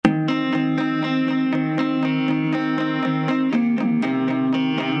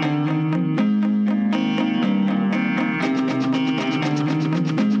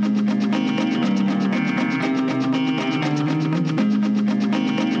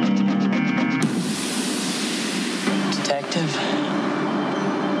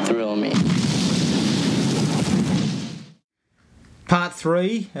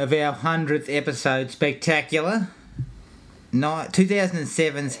3 of our 100th episode spectacular.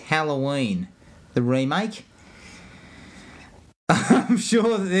 2007's Halloween, the remake. I'm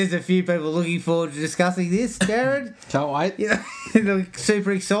sure that there's a few people looking forward to discussing this, Jared. Can't wait. They're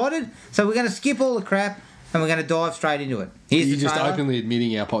super excited. So we're going to skip all the crap and we're going to dive straight into it. Here's You're the just trailer. openly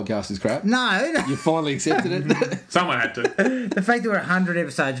admitting our podcast is crap? No. You finally accepted it? Someone had to. The fact that we're 100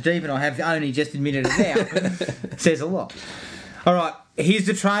 episodes deep and I have only just admitted it now says a lot. All right, here's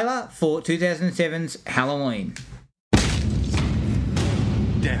the trailer for 2007's Halloween.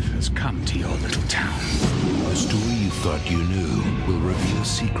 Death has come to your little town. A story you thought you knew will reveal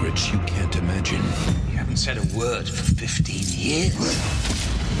secrets you can't imagine You haven't said a word for 15 years.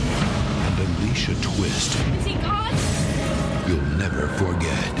 and unleash a twist Is he gone? you'll never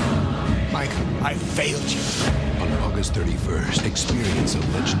forget. Michael, I failed you. On August 31st, experience a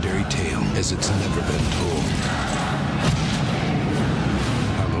legendary tale as it's never been told.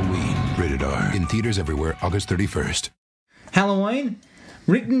 Halloween, rated R. In theaters everywhere, August 31st. Halloween,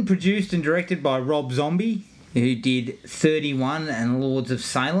 written, produced and directed by Rob Zombie, who did 31 and Lords of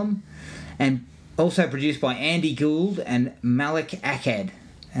Salem, and also produced by Andy Gould and Malik Akkad.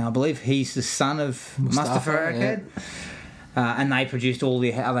 And I believe he's the son of Mustafa Akkad. And they produced all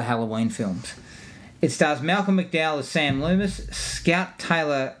the other Halloween films. It stars Malcolm McDowell as Sam Loomis, Scout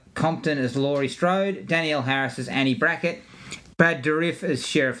Taylor Compton as Laurie Strode, Danielle Harris as Annie Brackett, Brad Dourif as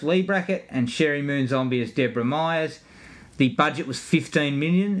Sheriff Lee Brackett, and Sherry Moon Zombie as Deborah Myers. The budget was $15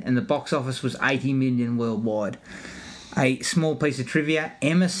 million and the box office was $80 million worldwide. A small piece of trivia,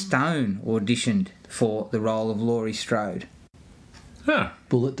 Emma Stone auditioned for the role of Laurie Strode. Huh.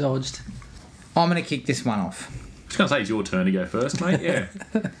 Bullet dodged. I'm going to kick this one off. I was going to say it's your turn to go first, mate. Yeah.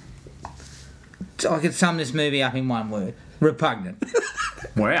 I could sum this movie up in one word. Repugnant.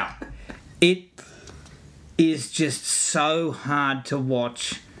 Wow. It is just so hard to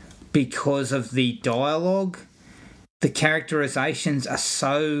watch because of the dialogue. The characterizations are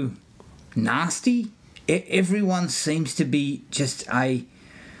so nasty. Everyone seems to be just a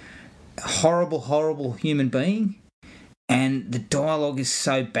horrible, horrible human being. And the dialogue is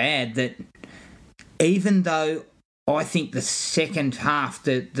so bad that even though I think the second half,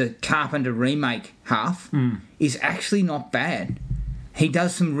 the Carpenter remake half, is actually not bad. He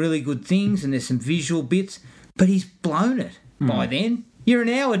does some really good things and there's some visual bits, but he's blown it by then. You're an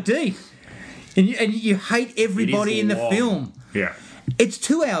hour deep. And you hate everybody in the long. film. Yeah. It's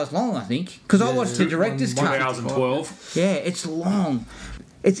 2 hours long, I think, because I watched the director's 1 cut. hours and 12. Yeah, it's long.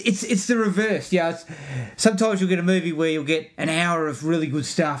 It's the reverse. Yeah, sometimes you'll get a movie where you'll get an hour of really good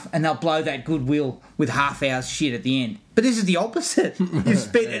stuff and they'll blow that goodwill with half hour's shit at the end. But this is the opposite. You've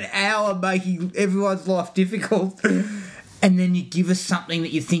spent an hour making everyone's life difficult and then you give us something that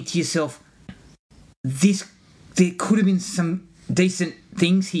you think to yourself, there could have been some decent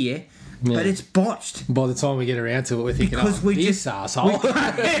things here, but it's botched. By the time we get around to it, we're thinking, Because we this just asshole.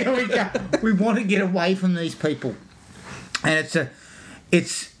 There we go. We want to get away from these people, and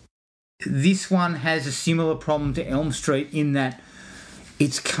this one has a similar problem to Elm Street in that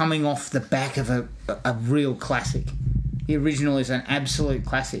it's coming off the back of a real classic. The original is an absolute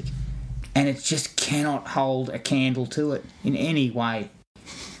classic, and it just cannot hold a candle to it in any way.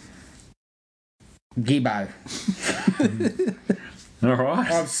 Gibbo. All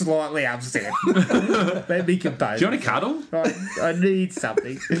right. I'm slightly upset. Let me compose. Do you want to cuddle? I need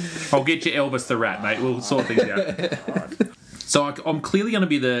something. I'll get you Elvis the Rat, mate. We'll sort things out. So I'm clearly going to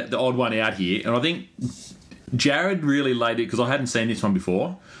be the odd one out here, and I think Jared really laid it, because I hadn't seen this one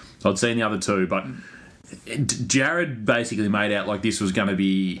before. I'd seen the other two, but Jared basically made out like this was going to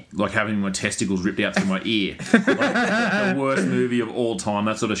be like having my testicles ripped out through my ear. Like, the worst movie of all time,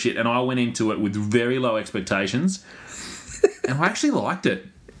 that sort of shit. And I went into it with very low expectations, and I actually liked it.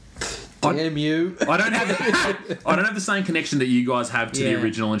 Damn you. I don't have the same connection that you guys have to the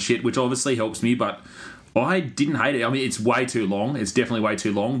original and shit, which obviously helps me, but I didn't hate it. I mean, it's way too long. It's definitely way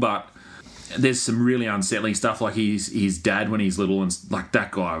too long, but there's some really unsettling stuff, like his dad when he's little, and like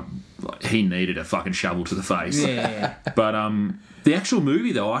that guy, he needed a fucking shovel to the face. Yeah. But the actual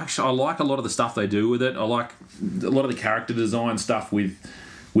movie, though, I like a lot of the stuff they do with it. I like a lot of the character design stuff with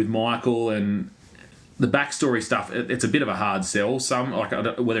Michael, and the backstory stuff. It's a bit of a hard sell. Some, like,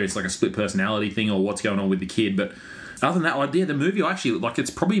 whether it's like a split personality thing or what's going on with the kid. But other than that, the movie, I actually like.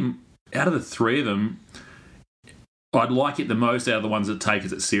 It's probably out of the three of them, I'd like it the most out of the ones that take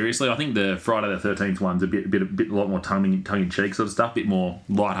it seriously. I think the Friday the 13th one's a lot more tongue-in-cheek sort of stuff, a bit more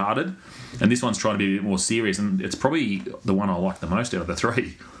lighthearted. And this one's trying to be a bit more serious, and it's probably the one I like the most out of the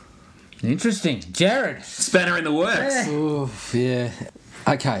three. Interesting. Jared. Spanner in the works. Oof, yeah.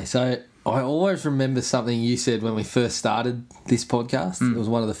 Okay, so I always remember something you said when we first started this podcast. It was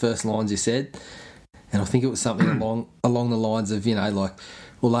one of the first lines you said, and I think it was something along the lines of, you know, like,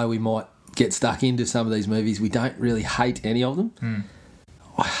 although we might get stuck into some of these movies, we don't really hate any of them.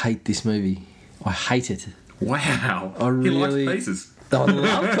 I hate this movie. I hate it. Wow. I He really- likes Pieces. I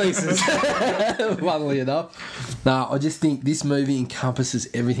love Pieces. Funnily enough. No, I just think this movie encompasses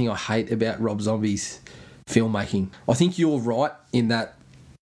everything I hate about Rob Zombie's filmmaking. I think you're right in that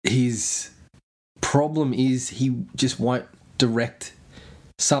his problem is he just won't direct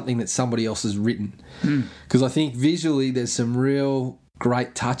something that somebody else has written. Because I think visually there's some real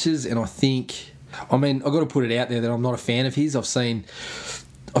great touches, and I mean, I've got to put it out there that I'm not a fan of his. I saw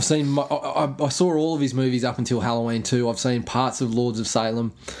all of his movies up until Halloween 2. I've seen parts of Lords of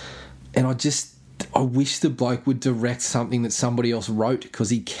Salem, and I wish the bloke would direct something that somebody else wrote,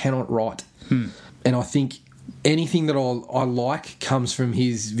 because he cannot write. And I think anything that I like comes from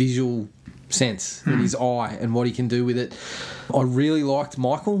his visual sense and his eye and what he can do with it. I really liked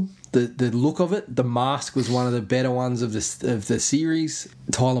Michael. The look of it. The mask was one of the better ones of the series.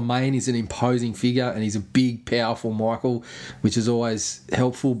 Tyler Mane is an imposing figure, and he's a big, powerful Michael, which is always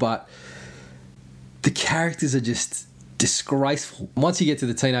helpful. But the characters are just disgraceful. Once you get to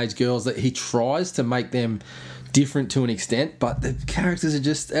the teenage girls, that he tries to make them different to an extent, but the characters are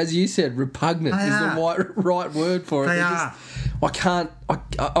just, as you said, repugnant is the right word for it. They They're are. I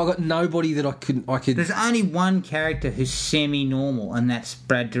got nobody that I could. There's only one character who's semi-normal, and that's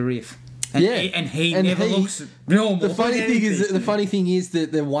Brad Dourif. And he never looks normal. The funny thing is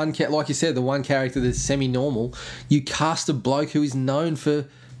that the one like you said, the one character that's semi-normal, you cast a bloke who is known for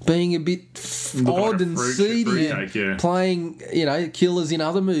being a bit odd and seedy, fruitcake, yeah. playing, you know, killers in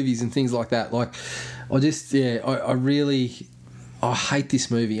other movies and things like that. Like, I hate this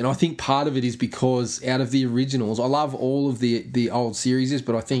movie, and I think part of it is because out of the originals, I love all of the old series,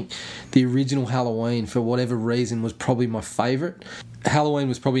 but I think the original Halloween, for whatever reason, was probably my favourite. Halloween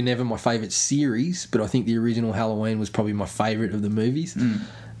was probably never my favourite series, but I think the original Halloween was probably my favourite of the movies.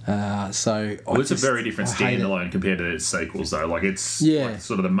 It's a very different standalone compared to its sequels, though. Like, it's like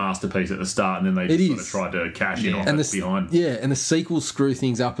sort of the masterpiece at the start, and then they just sort of tried to cash in on it behind. Yeah, and the sequels screw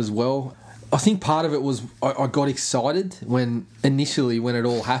things up as well. I think part of it was I got excited when it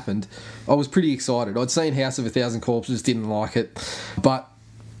all happened. I was pretty excited. I'd seen House of a Thousand Corpses, didn't like it, but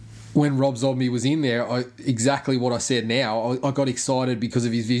when Rob Zombie was in there, exactly what I said now, I got excited because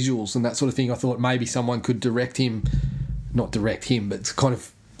of his visuals and that sort of thing. I thought maybe someone could not direct him, but kind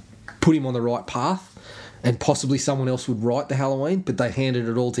of put him on the right path, and possibly someone else would write the Halloween, but they handed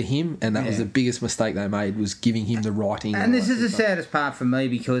it all to him, and that was the biggest mistake they made, was giving him the writing. And this is the saddest part for me,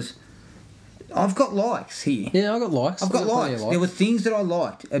 because I've got likes here. Yeah, I've got likes. There were things that I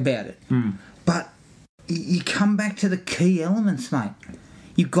liked about it. But you come back to the key elements, mate.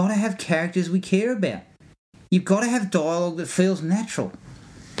 You've got to have characters we care about. You've got to have dialogue that feels natural.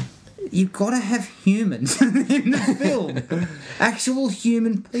 You've got to have humans in the film. Actual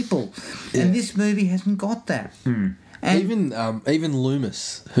human people. Yeah. And this movie hasn't got that. And even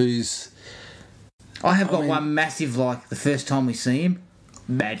Loomis, who's... I have got one massive like the first time we see him.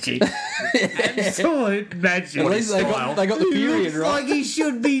 Magic. Absolute magic. At least they got the period, right? Like he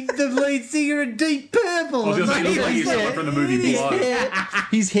should be the lead singer of Deep Purple. I was going to say, he looks like he's someone from the movie Blow.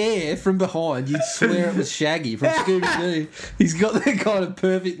 His hair from behind, you'd swear it was Shaggy from Scooby-Doo. He's got that kind of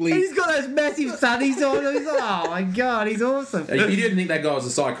perfectly... He's got those massive sunnies on. He's like, oh my God, he's awesome. If you didn't think that guy was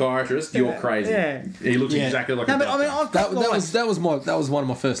a psychiatrist, you're crazy. Yeah. He looks exactly like a doctor. I mean, I've got that was one of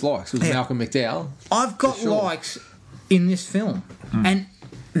my first likes, was Malcolm McDowell. I've got likes in this film. And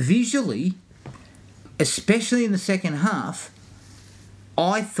visually, especially in the second half,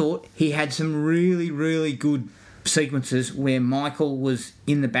 I thought he had some really, really good sequences where Michael was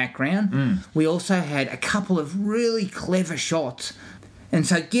in the background. We also had a couple of really clever shots. And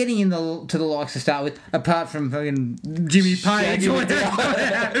so getting to the likes to start with, apart from fucking Jimmy Page,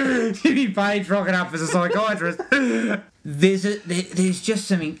 Jimmy Page rocking up as a psychiatrist, there's just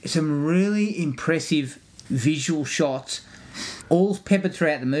some really impressive visual shots all peppered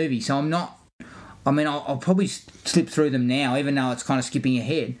throughout the movie. So I'll probably slip through them now, even though it's kind of skipping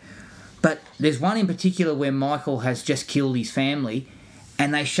ahead. But there's one in particular where Michael has just killed his family,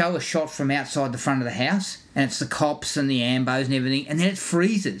 and they show a shot from outside the front of the house, and it's the cops and the ambos and everything, and then it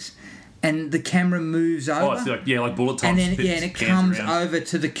freezes, and the camera moves over. Oh, it's like bullet time. And then and it comes over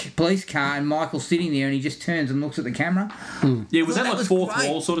to the police car, and Michael's sitting there, and he just turns and looks at the camera. Yeah, was that like fourth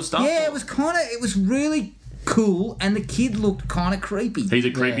wall sort of stuff? Yeah, it was really cool, and the kid looked kind of creepy. He's a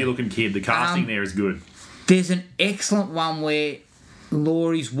creepy looking kid. The casting there is good. There's an excellent one where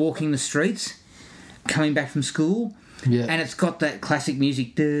Laurie's walking the streets, coming back from school, Yeah. and it's got that classic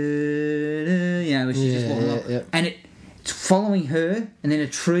music, where she's just walking along. Yeah. And it's following her, and then a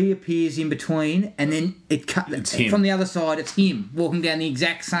tree appears in between, and then it's him. from the other side. It's him walking down the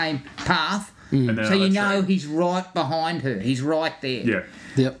exact same path, And then so you another know tree. he's right behind her. He's right there. Yeah.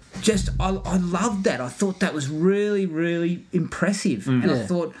 Yep. I loved that. I thought that was really, really impressive, and I Yeah.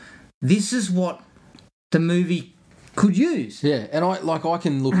 thought this is what the movie could use. Yeah, and I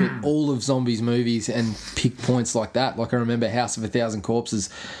can look at all of Zombies movies and pick points like that. Like I remember House of a Thousand Corpses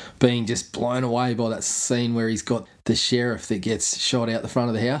being just blown away by that scene where he's got the sheriff that gets shot out the front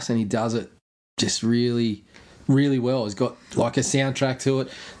of the house, and he does it just really, really well. He's got like a soundtrack to it,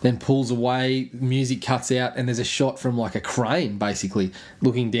 then pulls away, music cuts out, and there's a shot from like a crane basically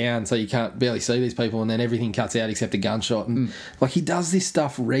looking down, so you can't barely see these people, and then everything cuts out except a gunshot. And like he does this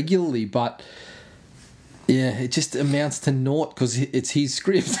stuff regularly, but yeah, it just amounts to naught because it's his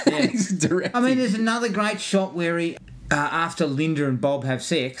script. Yeah. He's directing. I mean, there's another great shot where he, after Linda and Bob have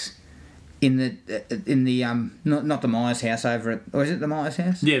sex in the not the Myers house over at, or is it the Myers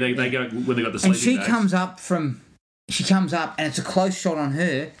house? Yeah, they go when they got the sleeping And she bags. comes up and it's a close shot on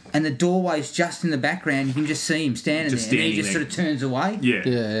her, and the doorway's just in the background. You can just see him standing Just there, and he standing just there. sort of turns away. Yeah.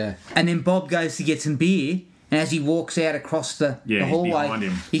 yeah. And then Bob goes to get some beer, and as he walks out across the Yeah, he's hallway, behind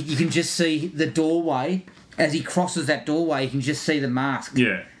him. you can just see the doorway. As he crosses that doorway, you can just see the mask.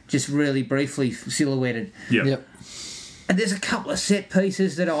 Yeah. Just really briefly silhouetted. Yeah. Yep. And there's a couple of set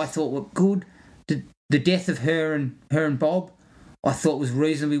pieces that I thought were good. The death of her and Bob, I thought was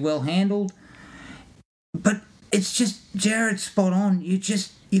reasonably well handled. But it's just Jared's spot on.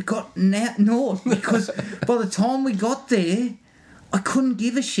 You got naught because by the time we got there, I couldn't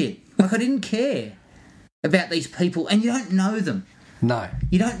give a shit. Like I didn't care about these people, and you don't know them. No.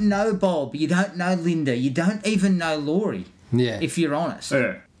 You don't know Bob. You don't know Linda. You don't even know Laurie. Yeah. If you're honest,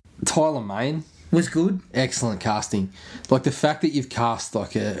 Yeah. Tyler Mane, was good. excellent casting. Like the fact that you've cast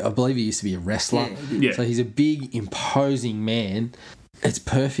like I believe he used to be a wrestler. Yeah. So he's a big, imposing man. It's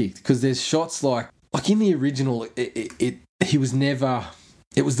perfect because there's shots like in the original, he was never.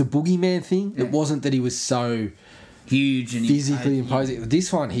 It was the boogeyman thing. It wasn't that he was so Huge and physically imposing.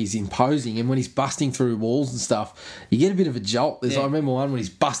 This one, he's imposing, and when he's busting through walls and stuff, you get a bit of a jolt. I remember one when he's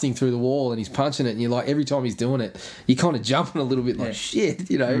busting through the wall and he's punching it, and you're like, every time he's doing it, you're kind of jumping a little bit, like shit,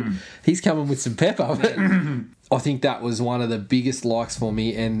 he's coming with some pepper. But I think that was one of the biggest likes for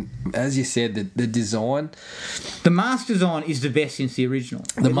me, and as you said, the design, The mask design is the best since the original.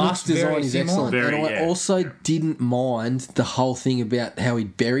 the It mask looks very design is similar. excellent. Very, and I yeah. also didn't mind the whole thing about how he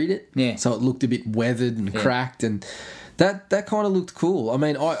buried it. Yeah. So it looked a bit weathered and cracked, and that kind of looked cool. I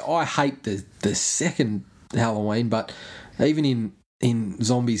mean, I hate the second Halloween, but even in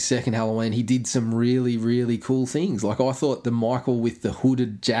Zombie's second Halloween, he did some really, really cool things. Like I thought the Michael with the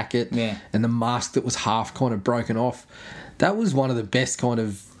hooded jacket and the mask that was half kind of broken off, that was one of the best kind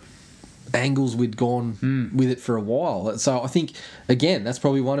of angles we'd gone with it for a while. So I think, again, that's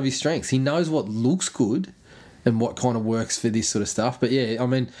probably one of his strengths. He knows what looks good and what kind of works for this sort of stuff. But yeah, I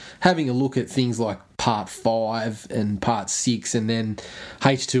mean, having a look at things like Part 5 and Part 6 and then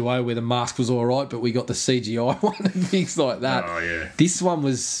H2O where the mask was all right, but we got the CGI one and things like that. Oh, yeah. This one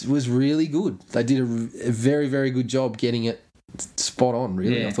was really good. They did a very, very good job getting it spot on,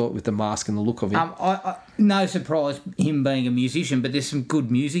 really, Yeah. I thought, with the mask and the look of it. I no surprise him being a musician, but there's some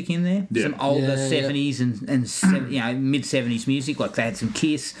good music in there. Yeah. Some older Yeah, yeah. 70s and mid 70s music. Like they had some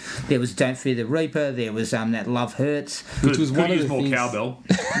Kiss. There was Don't Fear the Reaper. There was that Love Hurts. Which was Could one of use the more things- cowbell.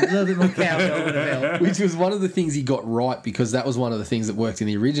 A little bit more cowbell with a bell. Which was one of the things he got right, because that was one of the things that worked in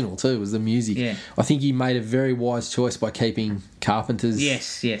the original too, was the music. Yeah. I think he made a very wise choice by keeping Carpenter's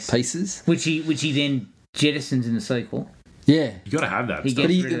Yes. pieces. Which he then jettisons in the sequel. Yeah. You got to have that. He stuff. But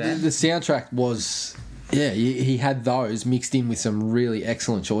gets rid of that. the soundtrack was... Yeah, he had those mixed in with some really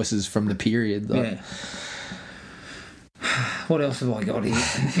excellent choices from the period. Though. Yeah. What else have I got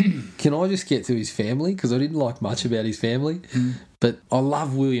here? Can I just get to his family? Because I didn't like much about his family. But I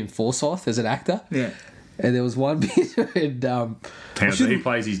love William Forsythe as an actor. Yeah. And there was one bit and He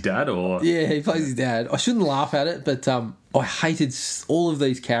plays his dad, or yeah, he plays his dad. I shouldn't laugh at it, but I hated all of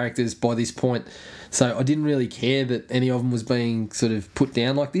these characters by this point, so I didn't really care that any of them was being sort of put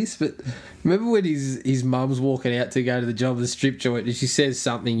down like this. But remember when his mum's walking out to go to the job of the strip joint, and she says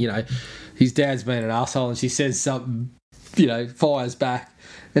something, his dad's been an asshole, and she says something, fires back,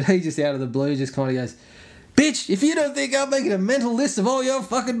 and he just out of the blue just kind of goes, "Bitch, if you don't think I'm making a mental list of all your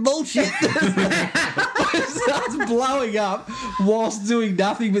fucking bullshit." starts blowing up whilst doing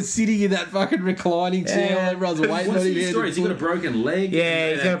nothing but sitting in that fucking reclining chair while everyone's waiting What's on him. his story? Has he got a broken leg?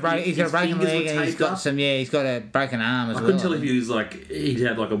 Yeah, he's got a broken His leg, fingers and were he's taped got up? some. Yeah, he's got a broken arm as I well. couldn't tell if he was like he'd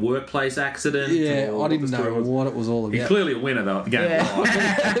had like a workplace accident. Yeah, or I what didn't the story know was. what it was all He's about. clearly a winner though at the game. Yeah. Of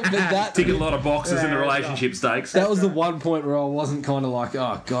life. But that, Ticking a lot of boxes in the relationship stakes. that was the one point where I wasn't kind of like,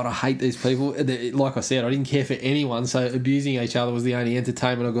 oh God, I hate these people. And like I said, I didn't care for anyone, so abusing each other was the only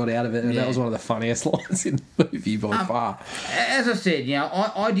entertainment I got out of it, and Yeah. that was one of the funniest lines in the movie by far. As I said,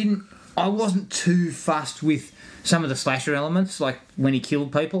 I wasn't too fussed with some of the slasher elements, like when he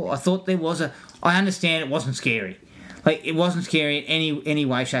killed people. I thought I understand it wasn't scary. Like, it wasn't scary in any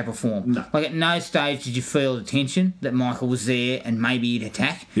way, shape or form. No. Like, at no stage did you feel the tension that Michael was there and maybe he'd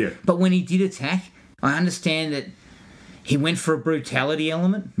attack. Yeah. But when he did attack, I understand that he went for a brutality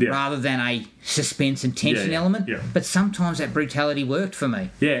element Yeah. rather than a suspense and tension Yeah, yeah, element. yeah. But sometimes that brutality worked for me.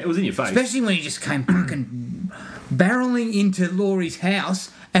 Yeah, it was in your face. Especially when he just came fucking barreling into Laurie's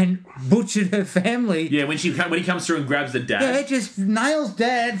house and butchered her family. Yeah, when he comes through and grabs the dad. Yeah, just nails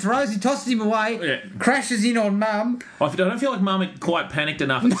Dad, tosses him away, Yeah. crashes in on Mum. I don't feel like Mum had quite panicked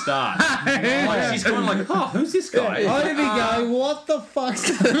enough at the start. Like, she's kind of like, oh, who's this guy? I'd be going, what the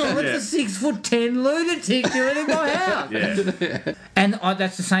fuck's going on? What's Yeah. a 6'10" lunatic doing in my house? Yeah, And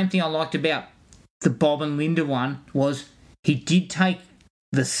that's the same thing I liked about the Bob and Linda one, was he did take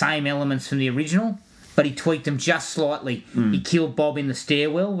the same elements from the original, but he tweaked them just slightly. He killed Bob in the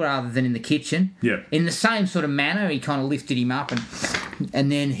stairwell rather than in the kitchen. Yeah. In the same sort of manner, he kind of lifted him up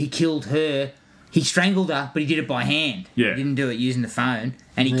and then he killed her. He strangled her, but he did it by hand. Yeah. He didn't do it using the phone.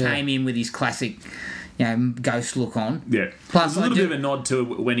 And he came in with his classic, ghost look on. yeah. Plus, There's a little bit of a nod to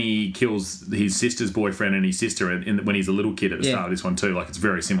when he kills his sister's boyfriend and his sister when he's a little kid at the Yeah. start of this one too. Like, it's a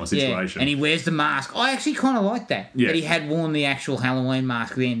very similar Yeah, situation. and he wears the mask. I actually kind of like that. Yeah. That he had worn the actual Halloween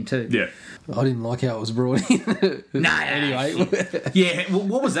mask then too. Yeah. I didn't like how it was brought in. No, Anyway, Yeah,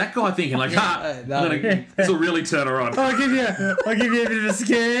 what was that guy thinking? Like, this will really turn her on. I'll give you a bit of a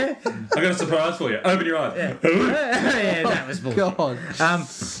scare. I got a surprise for you. Open your eyes. Yeah, that was bullshit. God,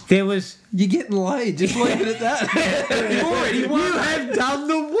 There was. you're getting laid. Just leave it at that. You have done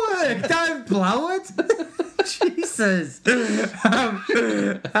the work. Don't blow it. Jesus.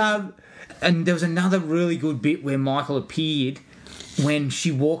 And there was another really good bit where Michael appeared when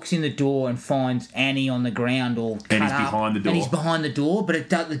she walks in the door and finds Annie on the ground all cut And he's up. behind the door. And he's behind the door, but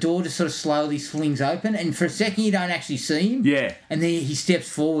the door just sort of slowly swings open, and for a second you don't actually see him. Yeah. And then he steps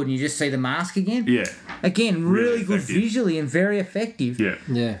forward and you just see the mask again. Yeah. Again, really good effective. visually and very effective. Yeah.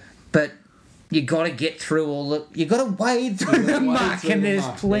 Yeah. But you got to get through all the. You got to wade through the muck, through and the there's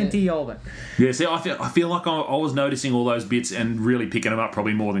muck, plenty of it. Yeah, see, I feel like I was noticing all those bits and really picking them up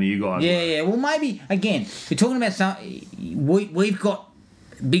probably more than you guys Yeah, were. yeah. Well, maybe again, we're talking about some. We've got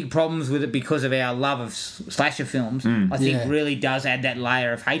big problems with it because of our love of slasher films. I think Yeah. really does add that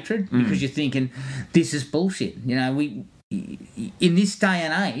layer of hatred because you're thinking this is bullshit. We in this day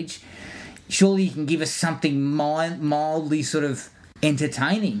and age, surely you can give us something mildly sort of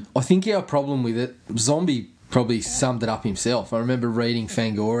entertaining. I think our problem with it, Zombie probably summed it up himself. I remember reading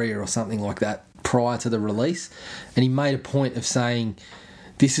Fangoria or something like that prior to the release, and he made a point of saying,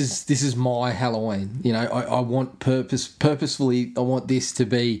 "This is my Halloween. I want purposefully. I want this to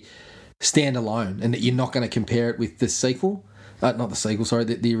be standalone, and that you're not going to compare it with the sequel, not the sequel. Sorry,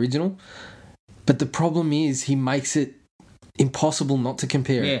 the original. But the problem is he makes it impossible not to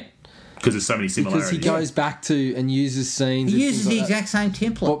compare Yeah, it." Because there's so many Because similarities. he goes back to and uses scenes. he and uses things the like that. exact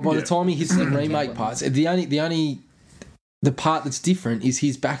same template. By the Yeah. time he hits the remake parts, the part that's different is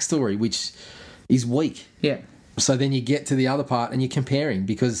his backstory, which is weak. Yeah. So then you get to the other part and you're comparing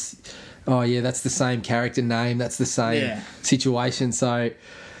because, oh yeah, that's the same character name, that's the same Yeah. situation. So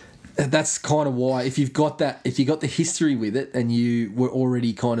that's kind of why if you got the history with it and you were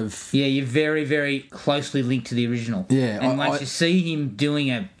already kind of Yeah, you're very, very closely linked to the original. Yeah, And once I- you see him doing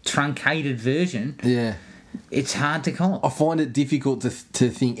a truncated version, yeah. it's hard to cop. I find it difficult to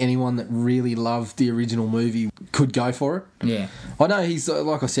think anyone that really loved the original movie could go for it. Yeah. I know he's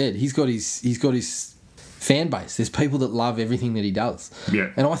like I said, he's got his fan base. There's people that love everything that he does. Yeah.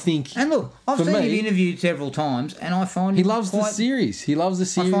 And I think And look, I've For seen me- him interviewed several times, and I find he him loves the quite, series. He loves the I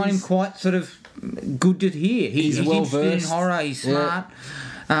series. find him quite sort of good to hear. He's He's interested in well-versed. horror. He's Yeah.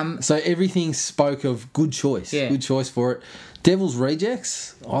 smart. So everything spoke of good choice. Yeah. Good choice for it. Devil's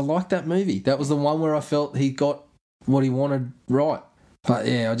Rejects, I like that movie. That was the one where I felt he got what he wanted right. But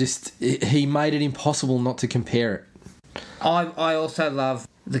yeah, he made it impossible not to compare it. I also love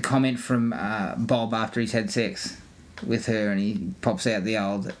the comment from Bob after he's had sex. with her, and he pops out the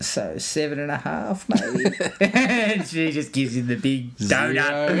old, so 7.5 maybe, and she just gives him the big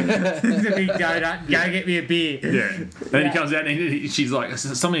donut, the big donut. Go get me a beer. Yeah. Then he comes out and she's like,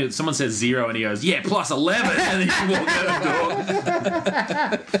 someone says 0, and he goes, yeah, plus 11, and then she walks out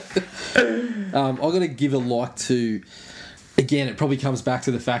the door. I've got to give a like to. Again, it probably comes back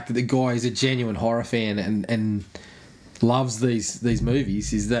to the fact that the guy is a genuine horror fan and loves these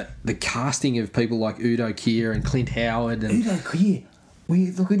movies. Is that the casting of people like Udo Kier and Clint Howard and Udo Kier.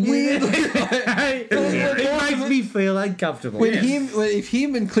 Weird looking. It makes me feel uncomfortable. If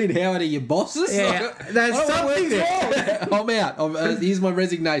him and Clint Howard are your bosses, there's something there. I'm out. Here's my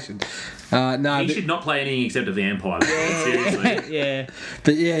resignation. He should not play anything except a vampire. Seriously. Yeah.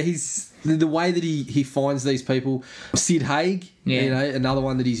 But yeah, he's the way that he finds these people. Sid Haig, another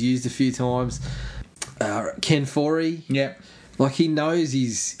one that he's used a few times. Ken Foree. Yeah. Like, he knows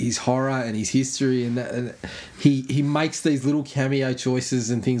his horror and his history, and he makes these little cameo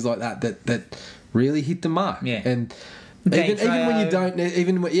choices and things like that really hit the mark. Yeah. And Danny even when you Trejo. don't,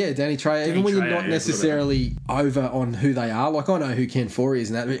 Danny Trejo, even when you're not necessarily over on who they are. Like, I know who Ken Foree is,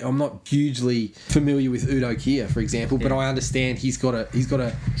 and that, but I'm not hugely familiar with Udo Kier, for example. But I understand he's got a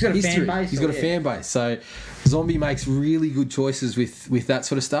history. fan base, He's got a fan base. So Zombie makes really good choices with that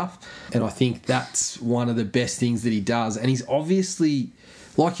sort of stuff, and I think that's one of the best things that he does. And he's obviously,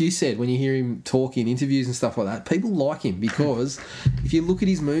 like you said, when you hear him talk in interviews and stuff like that, people like him because if you look at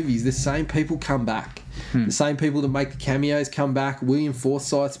his movies, the same people come back. The same people that make the cameos come back. William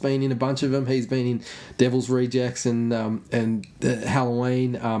Forsythe's been in a bunch of them. He's been in Devil's Rejects and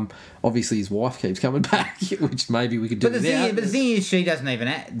Halloween. Obviously, his wife keeps coming back, which maybe we could do without. But the thing is, she doesn't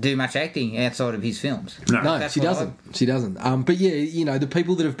even do much acting outside of his films. No, she doesn't. She doesn't. But yeah, the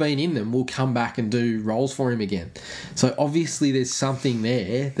people that have been in them will come back and do roles for him again. So obviously, there's something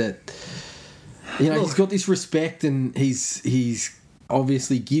there that he's got this respect, and he's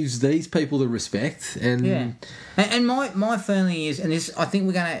obviously gives these people the respect. And and my feeling is, and this, I think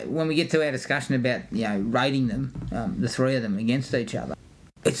we're gonna, when we get to our discussion about rating them, the three of them against each other,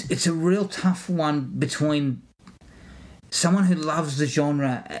 it's a real tough one between someone who loves the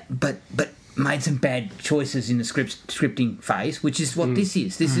genre but made some bad choices in the scripting phase, which is what this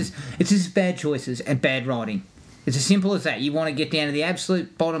is. It's just bad choices and bad writing. It's as simple as that. You want to get down to the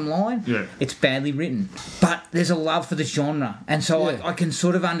absolute bottom line, it's badly written. But there's a love for the genre. And so I can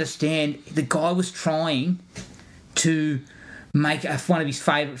sort of understand the guy was trying to make one of his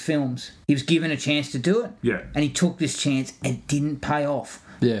favourite films. He was given a chance to do it, and he took this chance and it didn't pay off.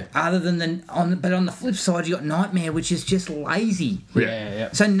 Yeah. Other than but on the flip side, you got Nightmare, which is just lazy. Yeah.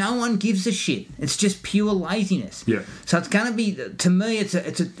 So no one gives a shit. It's just pure laziness. Yeah. So it's going to be, to me,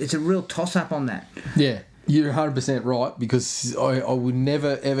 it's a real toss up on that. Yeah. You're 100% right, because I would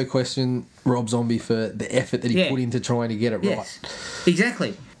never ever question Rob Zombie for the effort that he put into trying to get it right.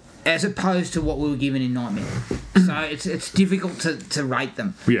 Exactly. As opposed to what we were given in Nightmare. So it's difficult to rate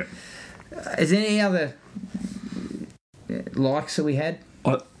them. Yeah. Is there any other likes that we had?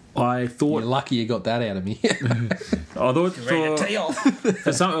 I thought... You're lucky you got that out of me. I thought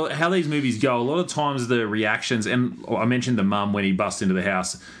for how these movies go, a lot of times the reactions, and I mentioned the mum when he busts into the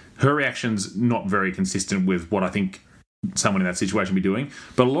house, her reaction's not very consistent with what I think someone in that situation would be doing.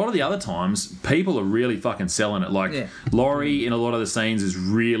 But a lot of the other times, people are really fucking selling it. Like, Laurie in a lot of the scenes is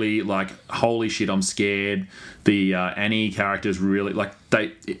really like, holy shit, I'm scared. The Annie character is really, like,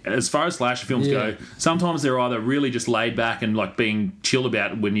 they, as far as slasher films go, sometimes they're either really just laid back and like being chill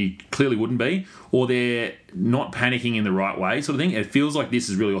about when you clearly wouldn't be, or they're not panicking in the right way, sort of thing. It feels like this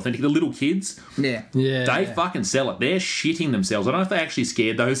is really authentic. The little kids, they fucking sell it. They're shitting themselves. I don't know if they actually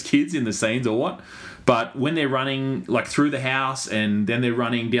scared those kids in the scenes or what, but when they're running like through the house and then they're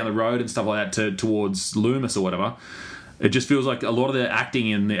running down the road and stuff like that towards Loomis or whatever, it just feels like a lot of the acting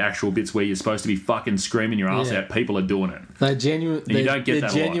in the actual bits where you're supposed to be fucking screaming your ass out, people are doing it. They're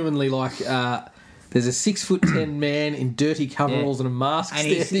genuinely like, there's a 6'10" man in dirty coveralls and a mask and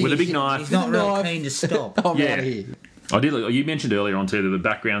with a big knife. He's not real keen to stop. I'm out of here. I did. You mentioned earlier on too the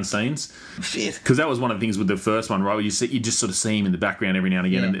background scenes, because that was one of the things with the first one, right? Where you just sort of see him in the background every now and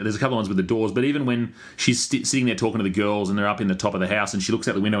again. And there's a couple of ones with the doors, but even when she's sitting there talking to the girls and they're up in the top of the house, and she looks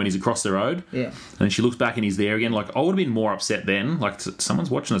out the window and he's across the road, and she looks back and he's there again. Like, I would have been more upset then. Like, someone's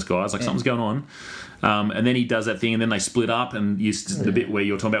watching us, guys. Like, something's going on. And then he does that thing, and then they split up, and the bit where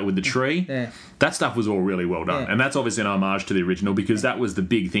you're talking about with the tree. That stuff was all really well done, and that's obviously an homage to the original, because that was the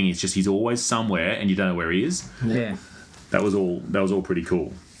big thing. It's just he's always somewhere, and you don't know where he is. That was all pretty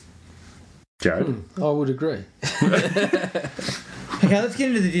cool. Jared? I would agree. Okay, let's get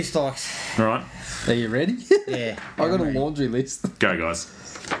into the dislikes. All right. Are you ready? Yeah. I got a laundry list. Go, guys.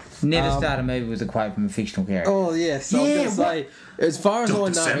 Never start a movie with a quote from a fictional character. Oh, yes. I was going to say, as far as I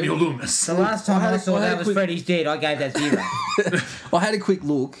know... Samuel Loomis. The last time I saw I had that a was quick- Freddy's Dead, I gave that 0. I had a quick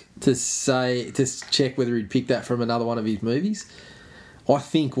look to check whether he'd picked that from another one of his movies. I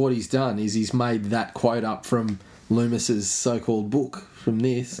think what he's done is he's made that quote up from Loomis's so-called book from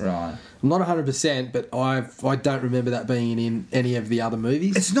this. Right. I'm not 100%, but I don't remember that being in any of the other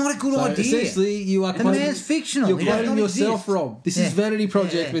movies. It's not a good So idea. essentially, you are The man's fictional. You're He does quoting not yourself, exist. Rob. This Yeah. is vanity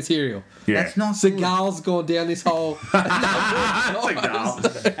project Yeah. material. Yeah. That's not good. Seagal's gone down this hole.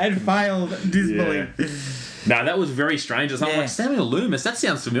 Seagal. And failed disbelief. No, that was very strange. I'm Yeah. like, Samuel Loomis, that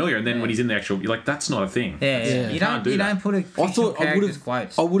sounds familiar. And then when he's in the actual, you're like, that's not a thing. Yeah, Yeah. You Can't do don't that. put a I fictional thought I would character's have.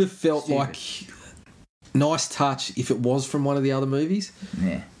 quotes. I would have felt Stupid. like nice touch if it was from one of the other movies,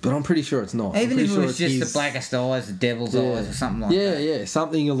 Yeah. but I'm pretty sure it's not. I'm Even pretty if it sure was it's just his- the blackest eyes, the devil's eyes, or something like yeah, that. yeah,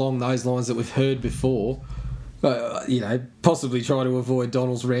 something along those lines that we've heard before. Possibly try to avoid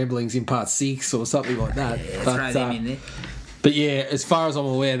Donald's ramblings in part 6 or something like that. Throw them in there. But yeah, as far as I'm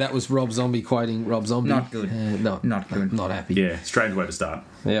aware, that was Rob Zombie quoting Rob Zombie. Not good. Not good. Not happy. Yeah, strange way to start.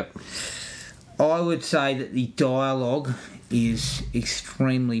 Yep. I would say that the dialogue is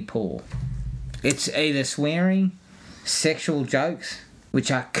extremely poor. It's either swearing, sexual jokes,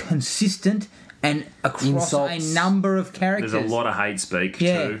 which are consistent and across Insults. a number of characters. There's a lot of hate speak,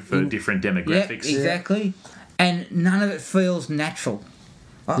 Yeah. too, for different Yeah, demographics. exactly. And none of it feels natural.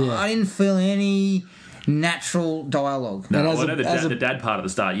 Yeah. I didn't feel any natural dialogue. No, And I as know a- the dad part at the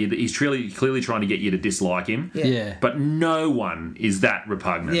start, he's clearly trying to get you to dislike him. Yeah. But no one is that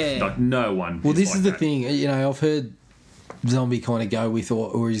repugnant. Yeah. Like, no one. Well, is this like is the that. thing. I've heard Zombie kind of go with,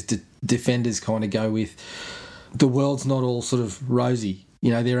 or his defenders kind of go with, the world's not all sort of rosy.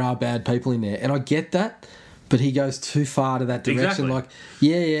 There are bad people in there. And I get that, but he goes too far to that direction. Exactly. Like,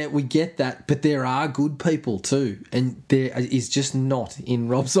 yeah, we get that, but there are good people too. And there is just not in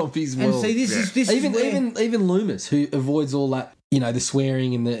Rob Zombie's And world. see, this is even where- even Loomis, who avoids all that, the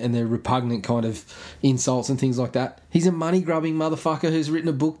swearing and the repugnant kind of insults and things like that. He's a money grubbing motherfucker who's written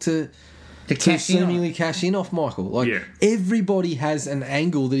a book to cash in on. seemingly cash in off Michael. Like, Yeah. everybody has an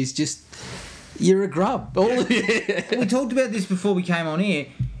angle that is just, you're a grub. We talked about this before we came on air.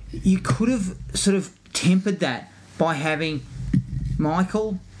 You could have sort of tempered that by having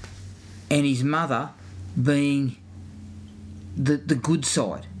Michael and his mother being the good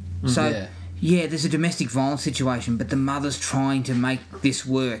side. So Yeah. yeah, there's a domestic violence situation, but the mother's trying to make this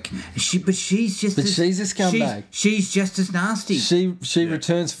work. But she's just But she's a scumbag. She's just as nasty. She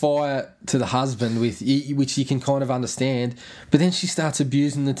returns fire to the husband, which you can kind of understand, but then she starts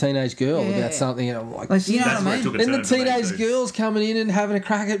abusing the teenage girl Yeah. about something, and I'm like, Like, you know That's what where I it took mean? a and the turn for me teenage too. girl's coming in and having a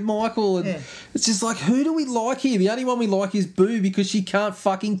crack at Michael, and Yeah. it's just like, who do we like here? The only one we like is Boo because she can't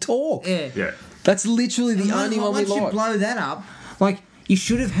fucking talk. Yeah. Yeah. That's literally the And only one we once you like. blow that up, like you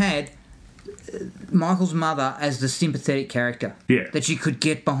should have had Michael's mother as the sympathetic character. Yeah. That you could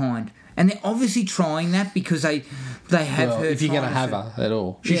get behind, and they're obviously trying that because they have Well, her. if you're going to trying have her at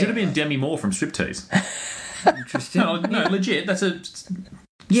all. She Yeah. should have been Demi Moore from Striptease. Interesting. No, legit. That's a.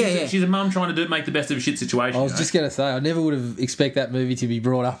 yeah. She's a mum trying to make the best of a shit situation. I was just going to say, I never would have expect that movie to be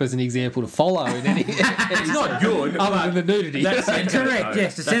brought up as an example to follow in any. It's not good. Other than the nudity. That's Correct.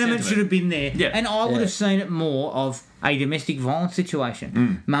 Yes, the sentiment should have been there. Yeah. And I would Yeah. have seen it more of a domestic violence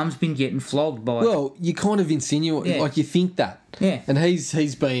situation. Mum's been getting flogged by. Well, you kind of insinuate, Yeah. like you think that. Yeah. And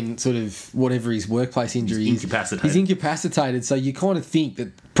he's been sort of, whatever his workplace injury He's is. incapacitated. He's incapacitated, so you kind of think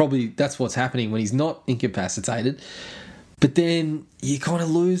that probably that's what's happening when he's not incapacitated. But then you kind of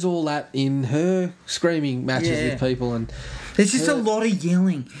lose all that in her screaming matches Yeah. with people. And there's just a lot of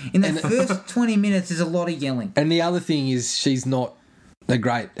yelling. In the first 20 minutes, there's a lot of yelling. the other thing is she's not a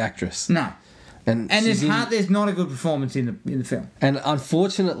great actress. No. And And she's there's not a good performance in the film. And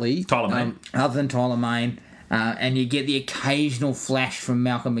unfortunately, Tyler Mane. Other than Tyler Mane. And you get the occasional flash from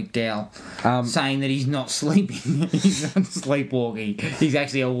Malcolm McDowell saying that he's not sleeping, he's not sleepwalking, he's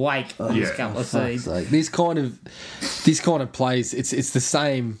actually awake in this Yeah. couple of fuck's scenes. sake, this kind of plays. It's the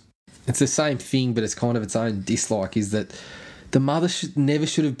same. It's the same thing, but it's kind of its own dislike. Is that the mother never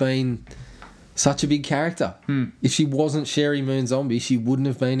should have been such a big character. If she wasn't Sherry Moon Zombie, she wouldn't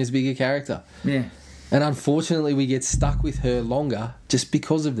have been as big a character. Yeah. And unfortunately, we get stuck with her longer just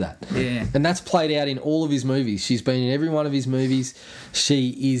because of that. Yeah. And that's played out in all of his movies. She's been in every one of his movies. She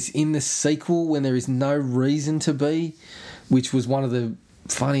is in the sequel when there is no reason to be, which was one of the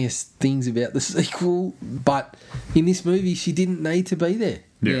funniest things about the sequel. But in this movie, she didn't need to be there.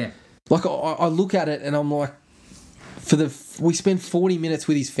 Yeah. Like, I look at it and I'm like, we spend 40 minutes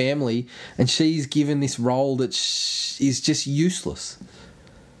with his family and she's given this role that is just useless.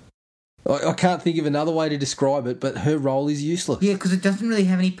 I can't think of another way to describe it, but her role is useless. Yeah, because it doesn't really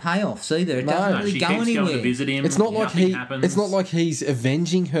have any payoffs either. It doesn't really she go keeps anywhere. going to visit him. It's not like nothing happens. It's not like he's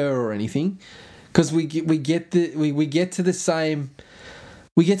avenging her or anything, because we get to the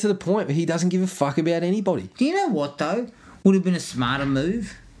point where he doesn't give a fuck about anybody. Do you know what though? Would have been a smarter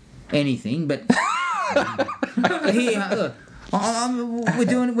move. Anything, but here, look,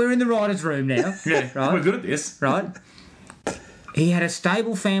 we're in the writers' room now. Yeah, right. we're good at this. Right. He had a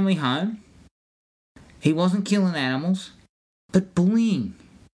stable family home. He wasn't killing animals, but bullying.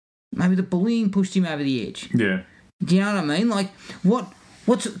 Maybe the bullying pushed him over the edge. Yeah. Do you know what I mean? Like,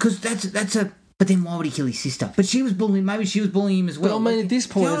 what's... Because that's a... But then why would he kill his sister? But she was bullying... Maybe she was bullying him as well. But I mean, at this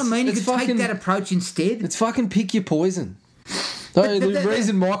point... Do you know what I mean? You could take that approach instead. It's fucking pick your poison. No, the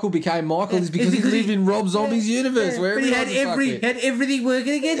reason Michael became Michael is because he lived in Rob Zombie's universe, where but he had everything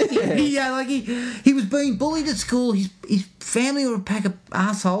working against him. He was being bullied at school. His family were a pack of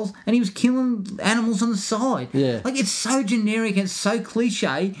assholes, and he was killing animals on the side. Yeah, like it's so generic and so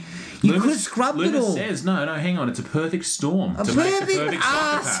cliche. You could have scrubbed it all. Says no. Hang on, it's a perfect storm A to make a perfect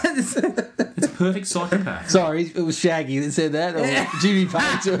psychopath. It's a perfect psychopath. Sorry, it was Shaggy that said that, or Jimmy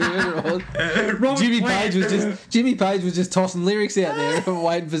Page, or whoever it was. Jimmy Page was just tossing lyrics out there and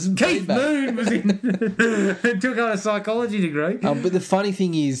waiting for some Keith feedback. Moon was took on a psychology degree. But the funny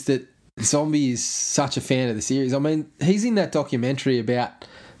thing is that Zombie is such a fan of the series. I mean, he's in that documentary about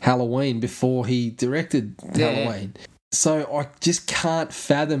Halloween before he directed Halloween. So I just can't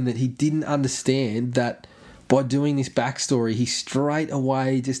fathom that he didn't understand that by doing this backstory, he straight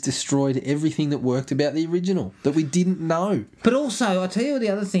away just destroyed everything that worked about the original that we didn't know. But also, I'll tell you the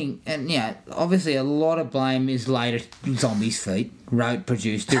other thing, and yeah, obviously a lot of blame is laid at Zombie's feet. Wrote,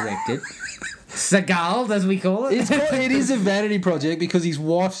 produced, directed. Seagal, as we call it. It is a vanity project because his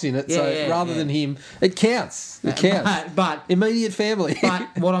wife's in it, rather than him, it counts. It counts. But immediate family. But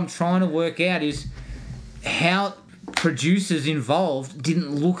what I'm trying to work out is how producers involved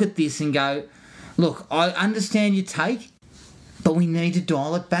didn't look at this and go, look, I understand your take, but we need to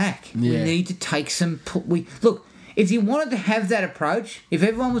dial it back. Yeah. We need to take some... Look, if you wanted to have that approach, if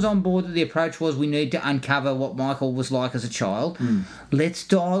everyone was on board that the approach was we need to uncover what Michael was like as a child, let's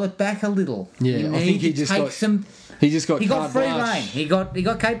dial it back a little. Yeah, we I think he just got free rein. He got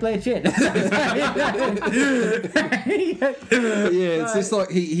Kate Blanchett. It's just like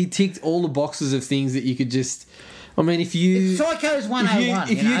he ticked all the boxes of things that you could just... I mean, if you... Psycho's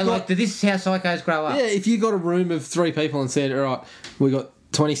 101, like this is how psychos grow up. Yeah, if you got a room of 3 people and said, all right, we got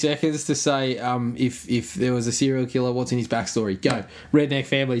 20 seconds to say if there was a serial killer, what's in his backstory? Go. Redneck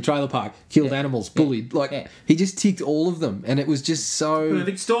family, trailer park, killed animals, bullied. He just ticked all of them, and it was just so...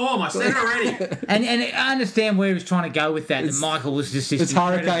 Perfect storm, I said it already. and I understand where he was trying to go with that. Michael was just this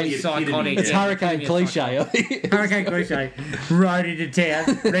incredibly psychotic... It's hurricane cliche. Hurricane cliche. Rode into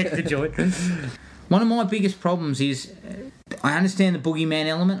town, wrecked the joint. One of my biggest problems is I understand the boogeyman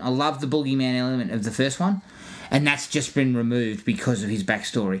element. I love the boogeyman element of the first one, and that's just been removed because of his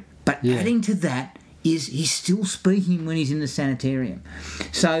backstory. But adding to that is he's still speaking when he's in the sanitarium.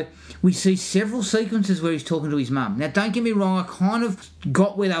 So we see several sequences where he's talking to his mum. Now, don't get me wrong, I kind of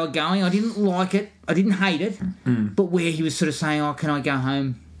got where they were going. I didn't like it. I didn't hate it. But where he was sort of saying, oh, can I go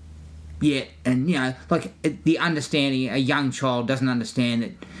home yet? And, the understanding, a young child doesn't understand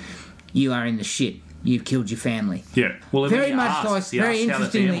that you are in the shit. You've killed your family. Yeah. Well, very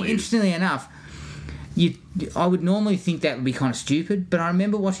interestingly enough, I would normally think that would be kind of stupid, but I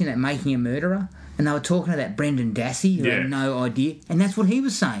remember watching that Making a Murderer, and they were talking to that Brendan Dassey, who had no idea, and that's what he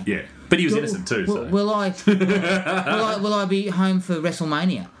was saying. Yeah, but he was innocent too. Will I be home for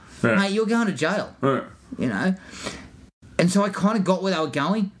WrestleMania? Yeah. Mate, you're going to jail. Right. You know. And so I kind of got where they were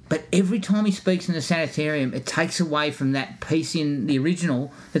going, but every time he speaks in the sanitarium, it takes away from that piece in the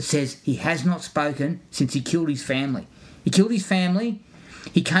original that says he has not spoken since he killed his family. He killed his family.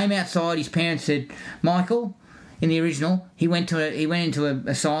 He came outside. His parents said, "Michael." In the original, he went into an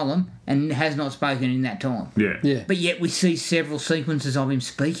asylum and has not spoken in that time. Yeah. But yet we see several sequences of him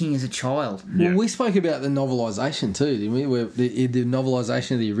speaking as a child. Well, we spoke about the novelisation too, didn't we? Where the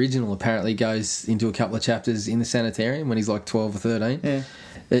novelisation of the original apparently goes into a couple of chapters in the sanitarium when he's like 12 or 13. Yeah.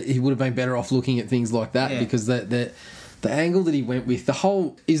 He would have been better off looking at things like that because the angle that he went with, the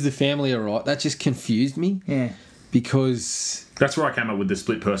whole "is the family alright?" that just confused me. Yeah. Because that's where I came up with the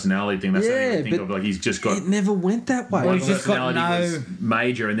split personality thing. That's something I think of. Like he's just got. It never went that way. Well, he's just got was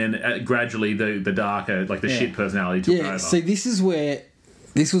major, and then gradually the darker, like the shit personality took over. See, this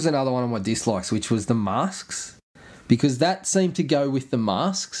was another one of my dislikes, which was the masks, because that seemed to go with the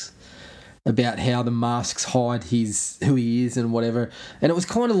masks. about how the masks hide who he is and whatever. And it was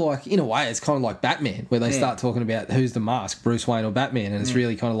kind of like, in a way, it's kind of like Batman, where they start talking about who's the mask, Bruce Wayne or Batman, and it's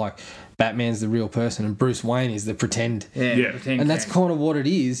really kind of like Batman's the real person and Bruce Wayne is the pretend. Yeah. pretend And that's character. kind of what it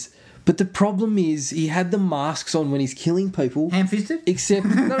is. But the problem is he had the masks on when he's killing people. Ham-fisted? Except,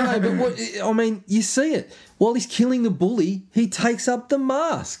 no, but what, I mean, you see it. While he's killing the bully, he takes up the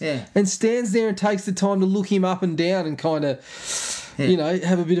mask and stands there and takes the time to look him up and down and kind of, you know,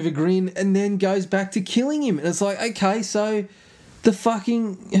 have a bit of a grin and then goes back to killing him. And it's like, okay, so the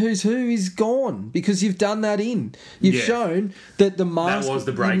fucking who's who is gone because you've done that in. You've shown that the mask. That was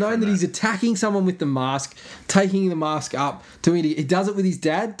the break You've known from that that. he's attacking someone with the mask, taking the mask up. He does it with his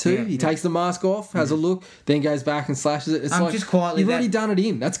dad too. He takes the mask off, has a look, then goes back and slashes it. It's I'm like just quietly you've already done it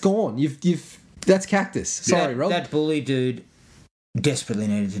in. That's gone. You've that's Cactus. Sorry, Rob. That bully dude desperately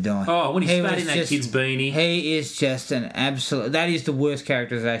needed to die. Oh, when he spat was in that just- kid's beanie. He is just an absolute... That is the worst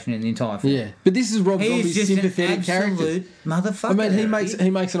characterisation in the entire film. Yeah, but this is Rob He is Zombie's just sympathetic an character. absolute motherfucker. I mean, he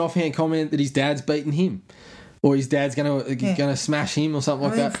makes an offhand comment that his dad's beaten him, or his dad's gonna smash him, or something I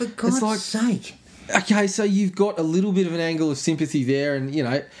like mean, that. for God's it's like, sake. okay, so you've got a little bit of an angle of sympathy there, and you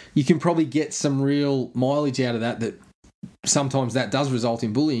know you can probably get some real mileage out of that. That sometimes that does result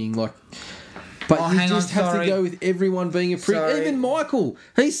in bullying, like. But Oh, you hang just on, have sorry. to go with everyone being a prick. Sorry. Even Michael,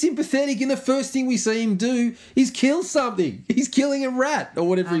 he's sympathetic, and the first thing we see him do is kill something. He's killing a rat or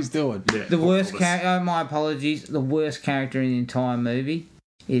whatever he's doing. Yeah, The worst Elvis. character... my apologies. The worst character in the entire movie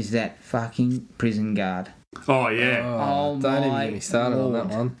is that fucking prison guard. Oh, yeah. Oh, Don't even my get me started on that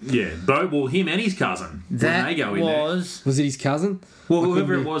Lord. one. Yeah. Well, him and his cousin. That when they go in there. was... Was it his cousin? Well,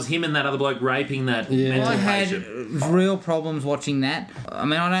 whoever it was, him and that other bloke raping that mental I had patient. real problems watching that. I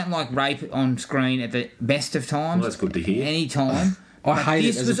mean, I don't like rape on screen at the best of times. Well, that's good to hear. Any time. I But hate it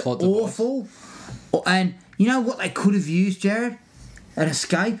this as a was plot device. awful. And you know what they could have used, Jared? An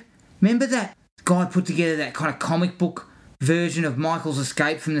escape. Remember that guy put together that kind of comic book version of Michael's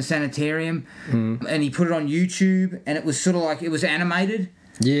escape from the sanitarium, and he put it on YouTube, and it was sort of like it was animated.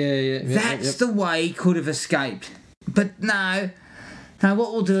 Yeah. That's the way he could have escaped. But no. No,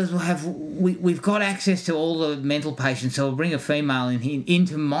 what we'll do is we've got access to all the mental patients, so we'll bring a female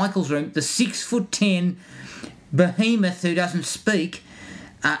into Michael's room, the 6'10" behemoth who doesn't speak,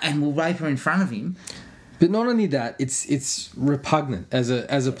 and we'll rape her in front of him. But not only that, it's repugnant as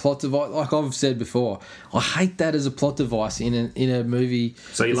a plot device. Like I've said before, I hate that as a plot device in a movie.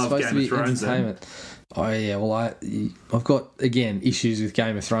 So you that's love supposed to Game be of Thrones, then? entertainment. Oh yeah, well I've got again issues with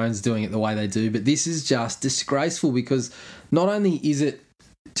Game of Thrones doing it the way they do, but this is just disgraceful because not only is it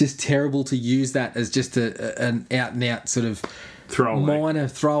just terrible to use that as just an out and out sort of minor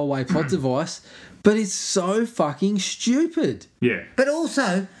throwaway plot device, but it's so fucking stupid. Yeah. But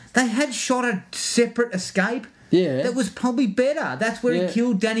also, they had shot a separate escape. Yeah. That was probably better. That's where Yeah. he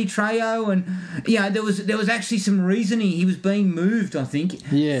killed Danny Trejo, and there was actually some reasoning. He was being moved, I think,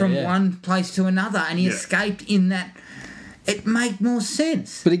 from one place to another, and he escaped in that. It made more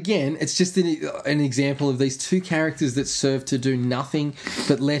sense. But again, it's just an example of these two characters that serve to do nothing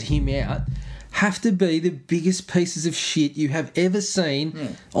but let him out have to be the biggest pieces of shit you have ever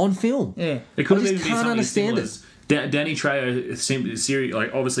seen on film. Yeah. It could I have just even been can't something understand as simple as Danny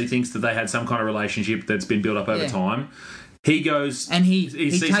Trejo obviously thinks that they had some kind of relationship that's been built up over time. He goes and he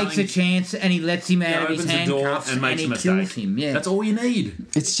sees takes something, a chance and he lets him out of his opens the door handcuffs and makes he a mistake. kills him. Yeah, That's all you need.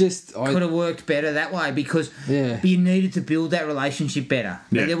 It's just could have worked better that way because Yeah. you needed to build that relationship better.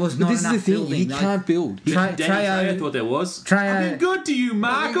 Yeah. There was But not this is enough the thing, building. he Like, can't build. Danny Trejo- Trejo thought there was. Trejo- I've been good to you,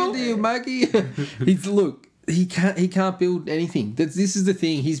 Michael. Look at you, Maggie. He can't build anything. This is the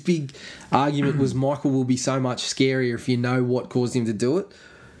thing. His big argument was Michael will be so much scarier if you know what caused him to do it.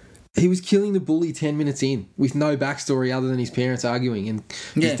 He was killing the bully 10 minutes in with no backstory other than his parents arguing and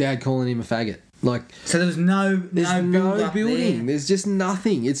his dad calling him a faggot. Like, so there was no building. there. There's just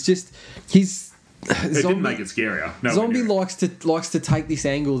nothing. It's just his. It didn't make it scarier. No, Zombie likes to take this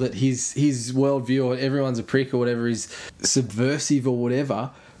angle that his worldview or everyone's a prick or whatever is subversive or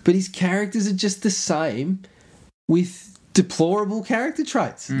whatever, but his characters are just the same with deplorable character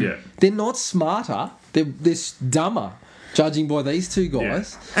traits. Yeah. They're not smarter. They're dumber, judging by these two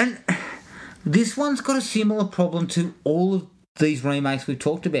guys. And this one's got a similar problem to all of these remakes we've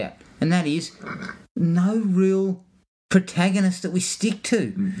talked about, and that is no real protagonist that we stick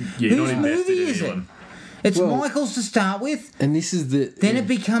to. Yeah, Whose not invested movie in is it? anyone. It's Well- Michael's to start with. And this is the Then it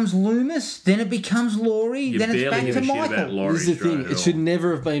becomes Loomis. Then it becomes Laurie. You then it's barely back give to a shit about Michael. Laurie this is the Strode thing. at It all. should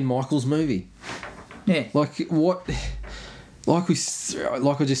never have been Michael's movie. Yeah. Like what? Like I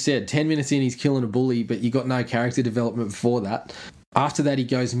just said, 10 minutes in, he's killing a bully, but you got no character development before that. After that, he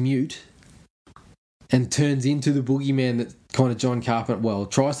goes mute, and turns into the boogeyman that kind of John Carpenter, well,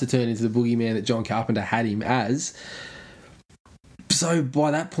 tries to turn into the boogeyman that John Carpenter had him as. So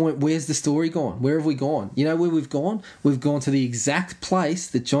by that point, where's the story gone? Where have we gone? You know where we've gone? We've gone to the exact place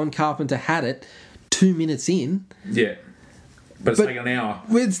that John Carpenter had it 2 minutes in. Yeah. But it's taken an hour.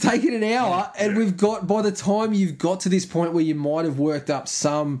 It's taken an hour, and we've got, by the time you've got to this point where you might have worked up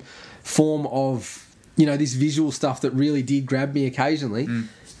some form of, you know, this visual stuff that really did grab me occasionally,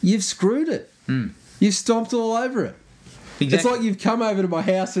 you've screwed it. You've stomped all over it. Exactly. It's like you've come over to my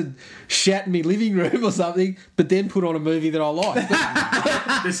house and shat in my living room or something, but then put on a movie that I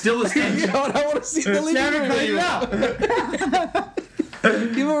like. There's still a stage. I don't want to sit in the living room anymore.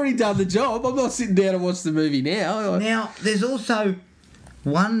 You've already done the job. I'm not sitting down to watch the movie now. Now, there's also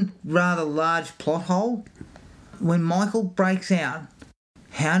one rather large plot hole. When Michael breaks out,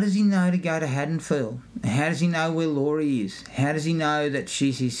 how does he know to go to Haddonfield? How does he know where Laurie is? How does he know that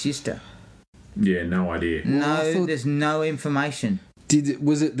she's his sister? Yeah, no idea. No, there's no information.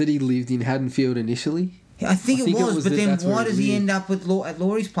 Was it that he lived in Haddonfield initially? I think it was, but that then that's where why he does he lived. end up with at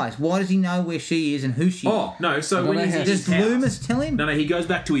Laurie's place? Why does he know where she is and who she is? Oh, no, so don't when know he's how in Does his house... Loomis tell him? No, he goes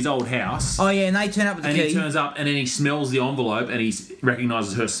back to his old house. Oh, yeah, and they turn up with the and key. he turns up and then he smells the envelope and he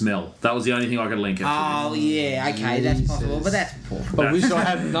recognises her smell. That was the only thing I could link it to. Oh, yeah, okay, that's possible, Jesus. but that's poor. I wish I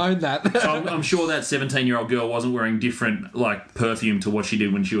hadn't known that. So I'm sure that 17-year-old girl wasn't wearing different perfume to what she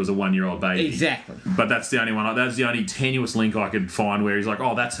did when she was a 1-year-old baby. Exactly. But that's the only one. That's the only tenuous link I could find where he's like,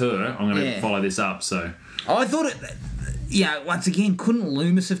 "Oh, that's her. I'm going to Yeah. follow this up." So I thought it... Yeah, once again, couldn't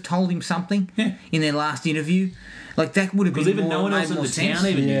Loomis have told him something in their last interview? Like, that would have been because even more, no one else made in more the sense. town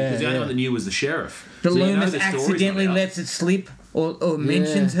even knew, Yeah, because the only yeah. one that knew was the sheriff. But So you know Loomis the story's accidentally not out. lets it slip or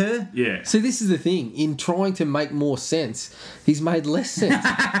mentions her. Yeah. See, this is the thing. In trying to make more sense, he's made less sense.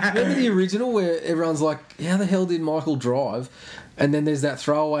 Remember the original where everyone's like, how the hell did Michael drive? And then there's that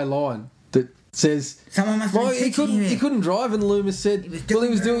throwaway line that says, Someone must have well, been he teaching couldn't, him he it. couldn't drive, and Loomis said, He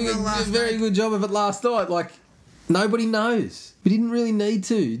was doing very well a last very night. good job of it last night. Like, nobody knows. We didn't really need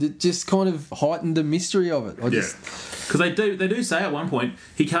to. That just kind of heightened the mystery of it. Because they do say at one point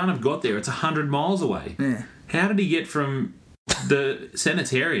he can't have got there. It's 100 miles away. Yeah. How did he get from the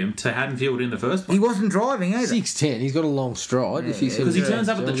sanitarium to Haddonfield in the first place? He wasn't driving either. 6'10". He's got a long stride. If you said Because he turns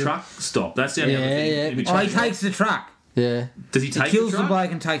up at the truck stop. That's the only other thing. Yeah, in yeah. between. Oh, he takes the truck. Yeah. Does he He take kills the the truck?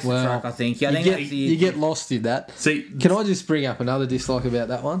 bloke and takes the Well, truck, I think. Yeah, I think You that's get, the... you get lost in that. See, Can I just bring up another dislike about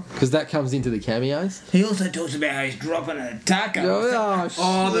that one? Because that comes into the cameos. He also talks about how he's dropping a taco.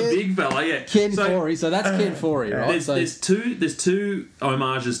 oh, the big fella, yeah. Ken So, Forey. So that's Ken Forey, right? There's two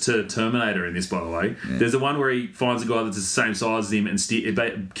homages to Terminator in this, by the way. There's the one where he finds a guy that's the same size as him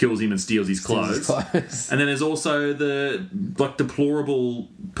and kills him and steals his clothes. And then there's also the deplorable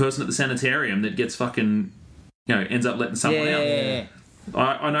person at the sanitarium that gets fucking, ends up letting someone out. Yeah.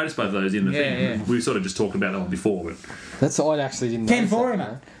 I noticed both of those in the thing. Yeah. We sort of just talked about that one before, but That's I actually didn't. Ken notice that, Forey,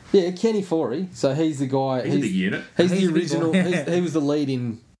 no. mate. Yeah, Kenny Forey. So he's the guy. he's a big unit. He's He's the a big original. boy. He was the lead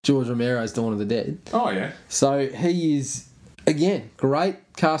in George Romero's Dawn of the Dead. Oh, yeah. So he is again great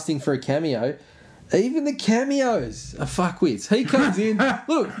casting for a cameo. Even the cameos are fuckwits. He comes in.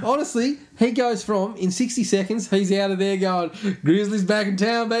 Look, honestly, he goes from in 60 seconds. He's out of there going, Grizzly's back in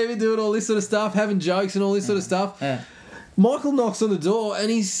town, baby, doing all this sort of stuff, having jokes and all this sort of stuff. Yeah. Michael knocks on the door and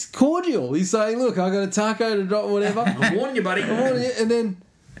he's cordial. He's saying, "Look, I got a taco to drop, whatever." I'm warning you, buddy. And then,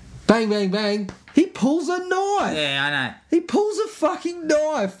 bang, bang, bang. He pulls a knife. Yeah, I know. He pulls a fucking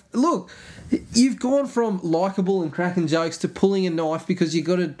knife. Look, you've gone from likeable and cracking jokes to pulling a knife because you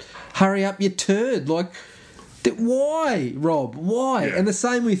got to hurry up your turd. Like, why, Rob? Why? Yeah. And the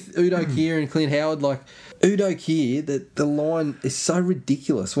same with Udo Kier and Clint Howard. Like, Udo Kier, the line is so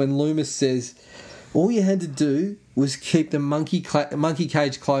ridiculous when Loomis says, all you had to do was keep the monkey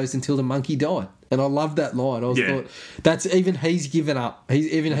cage closed until the monkey died. And I love that line. I thought that's even he's given up.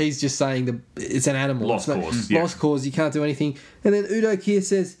 He's just saying it's an animal. Lost It's not- cause, yeah. Lost cause. You can't do anything. And then Udo Kier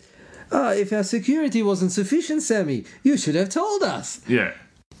says, if our security wasn't sufficient, Sammy, you should have told us. Yeah.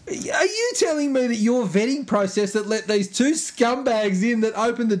 Are you telling me that your vetting process that let these two scumbags in that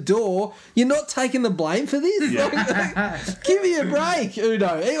opened the door, you're not taking the blame for this? Yeah. Like, give me a break, Udo.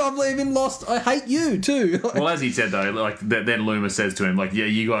 I've even lost. I hate you too. Well, as he said though, then Loomis says to him, yeah,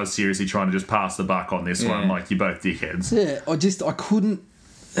 you guys seriously trying to just pass the buck on this one, you're both dickheads. Yeah, I couldn't.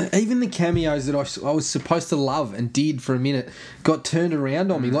 Even the cameos that I was supposed to love and did for a minute got turned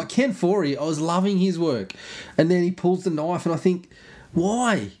around on me. Like Ken Forey, I was loving his work, and then he pulls the knife, and I think,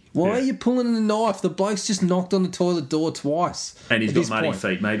 why? Why Yeah. are you pulling the knife? The bloke's just knocked on the toilet door twice. And he's at got this muddy point.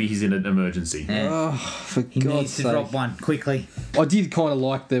 feet. Maybe he's in an emergency. Oh, for He God's needs to sake. drop one quickly. I did kind of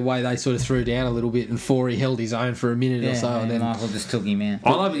like the way they sort of threw down a little bit, and Forey held his own for a minute or so, and then Michael just took him out.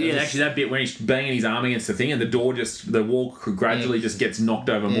 I love actually that bit when he's banging his arm against the thing and the wall gradually just gets knocked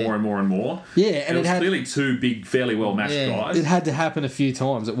over more and more and more. Yeah, and it it was had- clearly two big, fairly well matched guys. it had to happen a few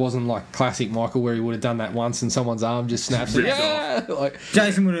times. It wasn't like classic Michael where he would have done that once and someone's arm just snaps. Ripped Yeah, like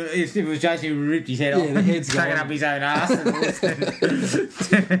Jason would have, if it was Jason, he would have ripped his head off. the head's Tucking gone. up his own ass.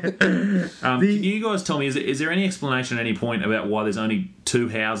 Can you guys tell me, is there any explanation at any point about why there's only 2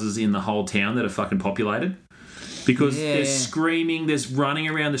 houses in the whole town that are fucking populated? Because there's screaming, there's running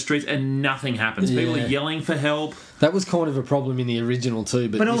around the streets, and nothing happens. People Yeah. are yelling for help. that was kind of a problem in the original too.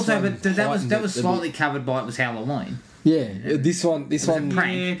 But But this also, one that was heightened it a slightly bit. covered by it was Halloween. Yeah, this one.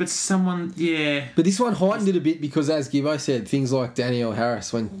 prank. Yeah, but someone, yeah. But this one heightened it a bit because, as Gibbo said, things like Danielle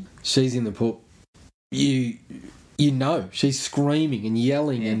Harris, when she's in the put, you know she's screaming and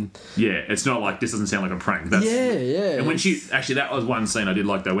yelling and Yeah, it's not like, this doesn't sound like a prank. That's, yeah. And when actually, that was one scene I did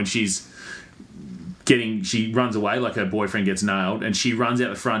like though, when she runs away, like her boyfriend gets nailed, and she runs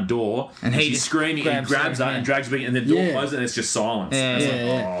out the front door, And and he she's just screaming and grabs grabs her, her and drags her back, and the door Yeah. closes, and it's just silence. Yeah, And it's yeah,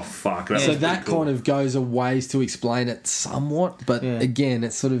 like, yeah. oh fuck. That So was that pretty cool. kind of goes a ways to explain it somewhat, but again,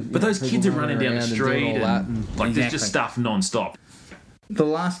 it's sort of. But those kids are running down the around and street, doing all that, and like there's just Exactly. stuff non-stop. The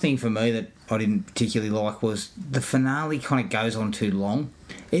last thing for me that I didn't particularly like was the finale kind of goes on too long.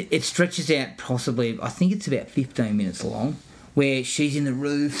 It stretches out possibly, I think it's about 15 minutes long, where she's in the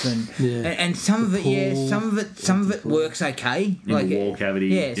roof and some of it, some of it works okay. In the wall cavity,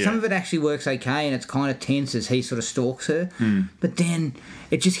 Yeah, yeah. some of it actually works okay, and it's kind of tense as he sort of stalks her. Hmm. But then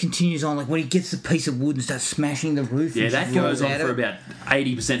it just continues on, like when he gets the piece of wood and starts smashing the roof. Yeah, and that she goes falls on out for of it. about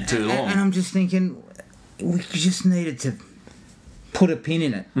 80% too long. And I'm just thinking, we just needed to put a pin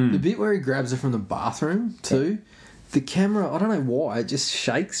in it. The bit where he grabs her from the bathroom too, the camera, I don't know why, it just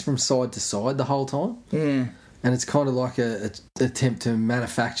shakes from side to side the whole time. Yeah. And it's kind of like a attempt to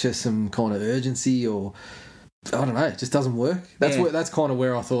manufacture some kind of urgency, or I don't know, it just doesn't work. That's Yeah. that's kind of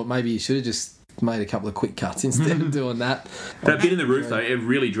where I thought maybe you should have just made a couple of quick cuts instead of doing that. That bit in the roof, though, it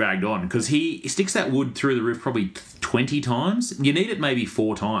really dragged on because he sticks that wood through the roof probably 20 times. You need it maybe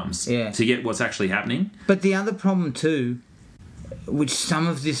 4 times to get what's actually happening. But the other problem too, which some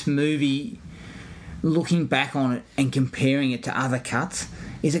of this movie, looking back on it and comparing it to other cuts,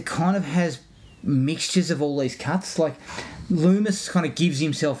 is it kind of has mixtures of all these cuts. Like Loomis kind of gives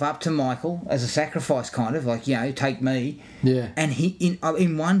himself up to Michael as a sacrifice, kind of like, take me. Yeah. And he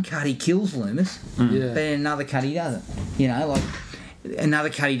in one cut he kills Loomis, Yeah. but in another cut he doesn't. Like another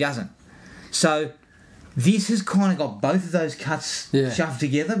cut he doesn't. So this has kind of got both of those cuts shoved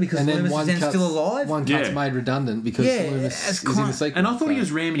together because Loomis is then still alive. One cut's Yeah. made redundant because Loomis it's is in the kind- sequence. And I thought he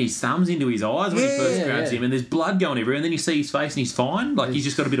was ramming his thumbs into his eyes when he first grabs him, and there's blood going everywhere, and then you see his face and he's fine. Like he's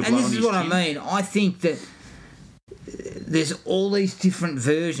just got a bit of And blood this on is his what chin. I mean. I think that there's all these different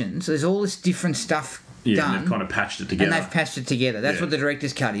versions. There's all this different stuff Yeah, and done. they've kind of patched it together. And they've patched it together. That's Yeah. what the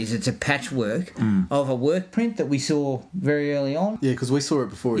director's cut is. It's a patchwork of a work print that we saw very early on. Yeah, because we saw it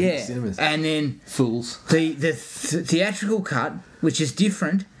before in the Yeah, cinemas. and then Fools. the theatrical cut, which is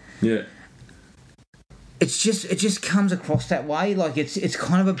different. Yeah. It just comes across that way. Like it's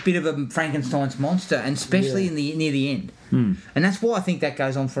kind of a bit of a Frankenstein's monster, and especially near the end. And that's why I think that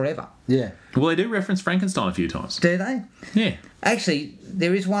goes on forever. Yeah. Well, they do reference Frankenstein a few times. Do they? Yeah. Actually,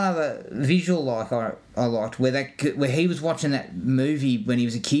 there is one other visual I liked where he was watching that movie when he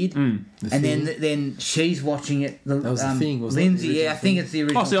was a kid, and then she's watching it. That was The Thing, wasn't it? Lindsay, The original I think it's the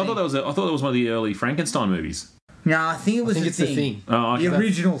original. Oh, see, I Thing. thought that was one of the early Frankenstein movies. No, I think it was think it's The Thing. Oh, okay. The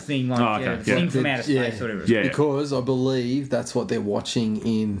original Thing, like Oh, okay, the yeah. Thing from outer space, Yeah. whatever. Yeah. Because I believe that's what they're watching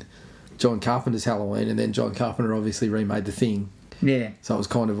in John Carpenter's Halloween, and then John Carpenter obviously remade The Thing. Yeah. So it was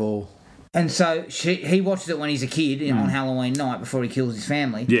kind of all... And so he watches it when he's a kid on Halloween night before he kills his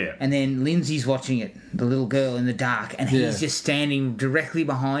family. Yeah. And then Lindsay's watching it, the little girl in the dark, and he's Yeah. just standing directly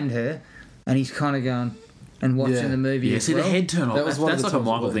behind her, and he's kind of going and watching Yeah. the movie. Yeah, as see well. the head turn off. That was That's, one of that's the like a times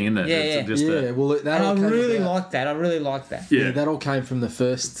Michael where- thing, isn't it? Yeah, It's yeah. just Yeah, well, that And all I came really about- like that. I really like that. Yeah, that all came from the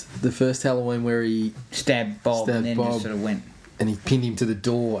first Halloween where he Stabbed Bob Stabbed and then Bob. just sort of went. and he pinned him to the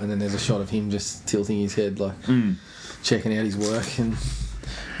door, and then there's a shot of him just tilting his head, like checking out his work. And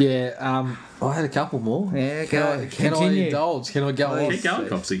I had a couple more. Yeah, can go. I Continue. indulge? Can I go on? Keep going,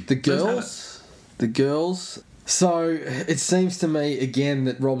 Copsy. The girls. So it seems to me again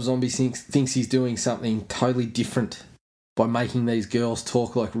that Rob Zombie thinks he's doing something totally different by making these girls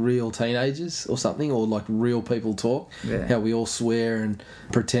talk like real teenagers or something, or like real people talk. Yeah. How we all swear and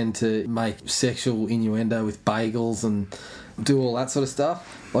pretend to make sexual innuendo with bagels and do all that sort of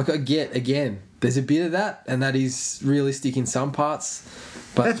stuff. Like, I get, again, there's a bit of that, and that is realistic in some parts.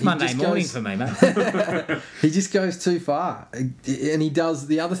 But That's he Monday just morning goes- for me, mate. He just goes too far. And he does...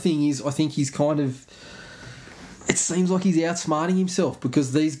 The other thing is, I think he's kind of... It seems like he's outsmarting himself,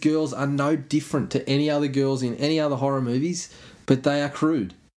 because these girls are no different to any other girls in any other horror movies, but they are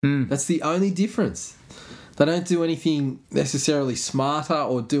crude. That's the only difference. They don't do anything necessarily smarter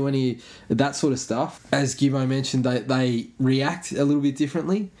or do any of that sort of stuff. As Gibbo mentioned, they react a little bit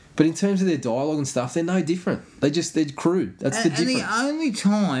differently. But in terms of their dialogue and stuff, they're no different. They're crude. That's the difference. And the only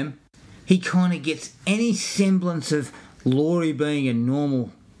time he kind of gets any semblance of Laurie being a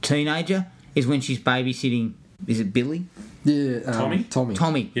normal teenager is when she's babysitting, is it Billy? Yeah, Tommy?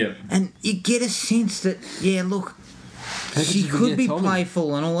 Tommy. Yeah. And you get a sense that, yeah, look, could she you could forget be Tommy?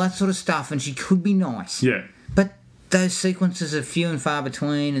 playful and all that sort of stuff, and she could be nice. Yeah. But those sequences are few and far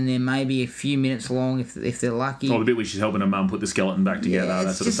between, and they're maybe a few minutes long if they're lucky. Or the bit where she's helping her mum put the skeleton back together, that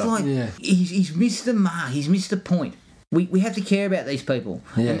it's sort of just stuff. like Yeah. he's missed the mark. He's missed the point. We have to care about these people,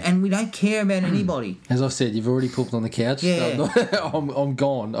 Yeah. and we don't care about anybody. As I've said, you've already pooped on the couch. Yeah. I'm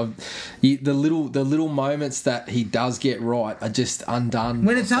gone. The little moments that he does get right are just undone.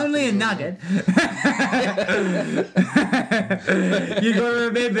 When it's only a nugget, you got to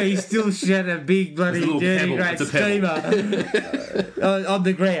remember he still shed a big bloody It's a little dirty pebble. great It's a steamer on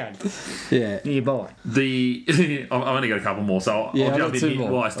the ground Yeah. nearby. I've only got a couple more, so Yeah, I'll I've jump got in two here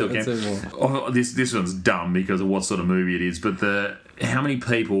more. while I still I've got can. two more. Oh, this one's dumb because of what sort of movie it is, but how many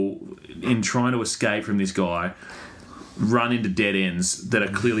people in trying to escape from this guy run into dead ends that are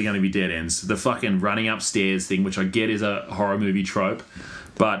clearly going to be dead ends. The fucking running upstairs thing, which I get is a horror movie trope,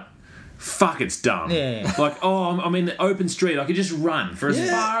 but fuck, it's dumb. Yeah. Like, I'm in the open street. I could just run for as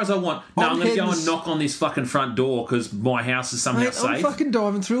Yeah. far as I want. No, I'm going to go heading and knock on this fucking front door because my house is somehow Mate, I'm safe. fucking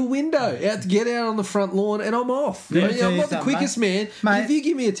diving through a window out to get out on the front lawn, and I'm off. Yeah, I'm tell you not the something, quickest man. mate. But if you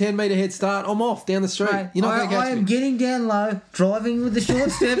give me a 10-metre head start, I'm off down the street. Mate, You're not going to I catch am me. getting down low, driving with the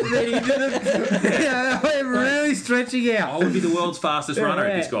short step, and then into the. I am really stretching I out. would be the world's fastest runner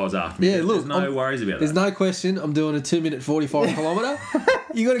if this guy was after me. Yeah, look, There's no I'm- worries about There's that. no question. I'm doing a 2-minute 45 kilometre.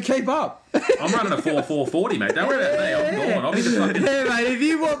 You got to keep up. I'm running a 4:40, mate. Don't worry about me. I'm gone. I'll be the fucking. Yeah, mate, if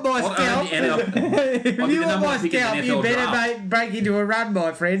you want my I'll scalp, earn the if I'll be you the want number my one pick in the scalp, you NFL better draft. break into a run,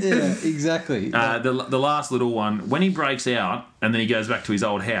 my friend. Yeah, exactly. The last little one, when he breaks out and then he goes back to his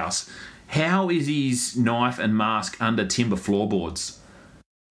old house, how is his knife and mask under timber floorboards?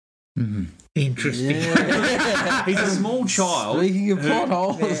 Interesting. He's a small child Speaking of plot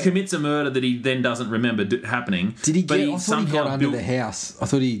holes. commits a murder that he then doesn't remember happening. Did he but get? I thought he got under the house. I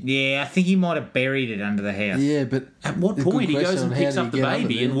thought he. Yeah, I think he might have buried it under the house. Yeah, but At what a good point he goes question and on picks how up did he the get under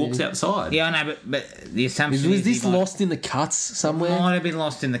baby and there, walks yeah. outside? Yeah, I know, but the assumption Was is this he might- lost in the cuts somewhere? Might have been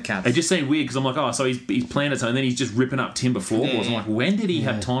lost in the cuts. It just seemed weird because I'm like, oh, so he's planted something, and then he's just ripping up timber floorboards. I'm Yeah. like, when did he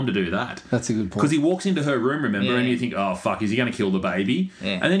have time to do that? That's a good point. Because he walks into her room, remember, and Yeah. you think, oh, fuck, is he going to kill the baby?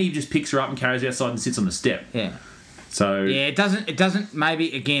 Yeah. And then he just picks her up and carries her outside and sits on the step. Yeah. So, Yeah, it doesn't,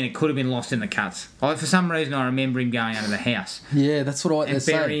 maybe, again, it could have been lost in the cuts. For some reason, I remember him going under the house Yeah, that's what and they're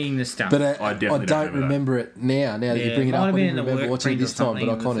saying. burying the stuff. But I definitely don't don't remember it now. Now that you bring it might up, I have been didn't in the remember work watching it print or this time. But I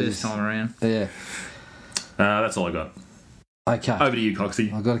something kind the of first just time around. yeah. that's all I got. Okay, Over to you,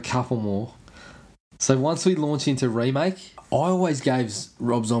 Coxie. I've got a couple more. So once we launch into remake, I always gave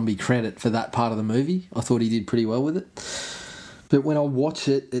Rob Zombie credit for that part of the movie. I thought he did pretty well with it. But when I watch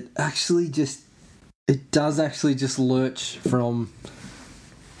it, it does actually just lurch from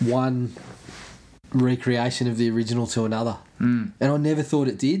one recreation of the original to another. And I never thought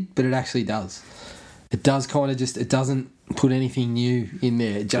it did, but it actually does. It does kind of just, it doesn't put anything new in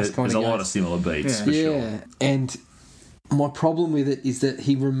there. It just kind There's of a lot of similar beats, for sure. And my problem with it is that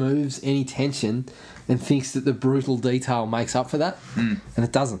he removes any tension and thinks that the brutal detail makes up for that, and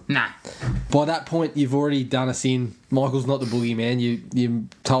it doesn't. Nah. By that point, you've already done us in. Michael's not the boogeyman. You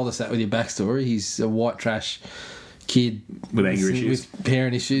told us that with your backstory. He's a white trash kid With anger issues. with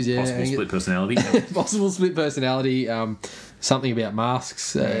parent issues. Yeah, Possible anger- split personality. possible split personality. Something about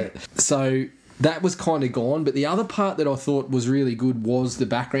masks. So that was kind of gone. But the other part that I thought was really good was the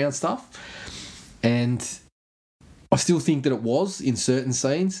background stuff, and I still think that it was in certain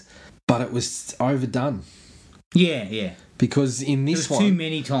scenes, but it was overdone Yeah. because in There this was too one,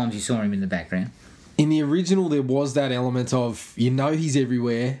 many times you saw him in the background. in the original, there was that element of he's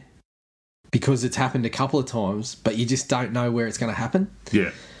everywhere because it's happened a couple of times, but you just don't know where it's going to happen.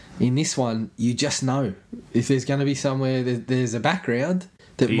 Yeah. In this one, you just know if there's going to be somewhere that there's a background,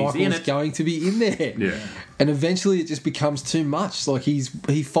 that He's in Michael's it. going to be in there. Yeah. And eventually it just becomes too much. Like he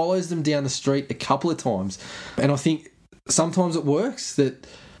follows them down the street a couple of times. And I think sometimes it works that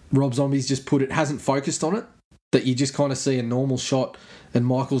Rob Zombie's just hasn't focused on it, that you just kind of see a normal shot and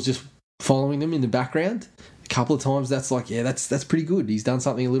Michael's just following them in the background. A couple of times that's like, yeah, that's pretty good. He's done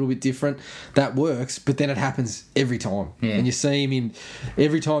something a little bit different. That works, but then it happens every time. Yeah. And you see him in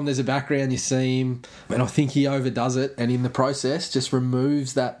every time there's a background, you see him, and I think he overdoes it, and in the process just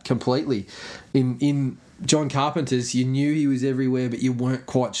removes that completely. In John Carpenter's, you knew he was everywhere, but you weren't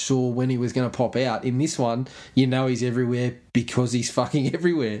quite sure when he was going to pop out. In this one, you know he's everywhere because he's fucking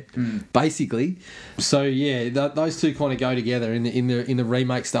everywhere, basically. So yeah, those two kind of go together. In the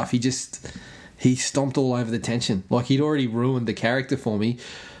remake stuff, he stomped all over the tension. Like he'd already ruined the character for me.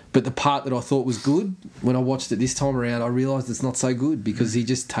 But the part that I thought was good, when I watched it this time around, I realised it's not so good because he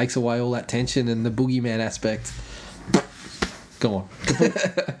just takes away all that tension and the boogeyman aspect. Go on.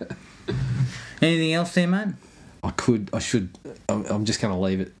 Anything else there, mate? I should. I'm just going to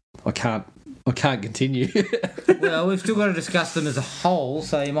leave it. I can't continue. Well, we've still got to discuss them as a whole,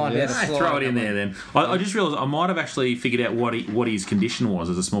 so you might be able to slide Throw it in there then. I just realised I might have actually figured out what his condition was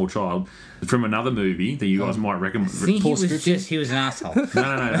as a small child from another movie that you guys might I recommend. think he was an asshole. No.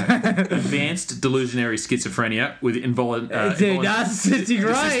 Advanced delusionary schizophrenia with Narcissistic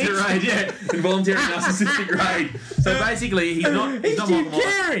rage. Yeah, involuntary narcissistic rage. So basically, he's not Jim Michael Myers.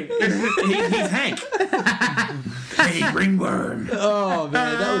 Carrey. He's Hank. Hey, ringworm. Oh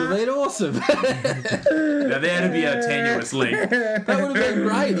man, that would have been awesome. Now there'd be a tenuous link. That would have been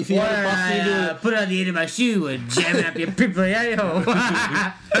great if he had busted into Put on the end of my shoe and jam it up your pimply a-hole.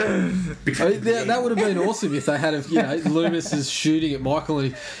 that would have been awesome if they had Loomis is shooting at Michael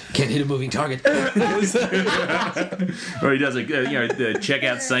and he can't hit a moving target. Or he does the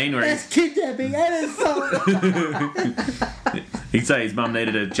checkout scene where That's kidnapping and assault. he'd say his mum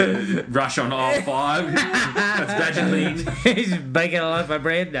needed a rush on aisle 5. That's vaginally. He's baking a loaf of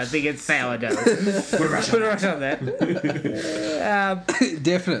bread. I think it's sourdough. Put a rush on that.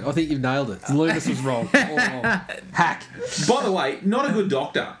 Definite. I think you've nailed it. Loomis was wrong. All wrong. Hack. By the way, not a good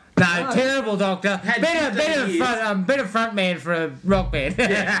doctor. No, terrible doctor. Better front man for a rock band.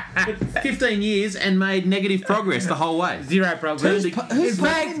 15 years and made negative progress the whole way. Zero progress. Who's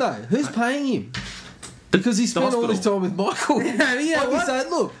paying him though? Who's paying him? Because he spent all this time with Michael. Yeah, He said,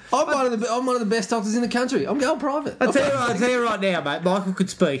 "Look, I'm one of the best doctors in the country. I'm going private." I'll tell you right now, mate. Michael could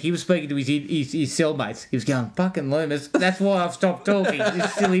speak. He was speaking to his cellmates. He was going, "Fucking Loomis. That's why I've stopped talking.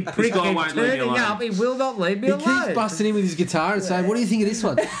 This silly prick guy keeps won't leave me turning alone." up. He will not leave me He alone." keeps busting in with his guitar and saying, "What do you think of this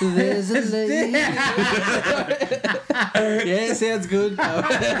one?" There's a lady. Yeah, sounds good.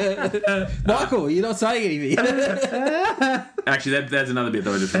 Michael, you're not saying anything. Actually, that's another bit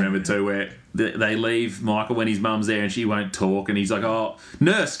that I just remembered too, where they leave Michael when his mum's there and she won't talk, and he's like, "Oh,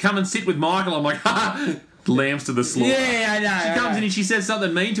 nurse, come and sit with Michael." I'm like, "Ha!" Lambs to the slaughter. Yeah, I know. She comes in and she says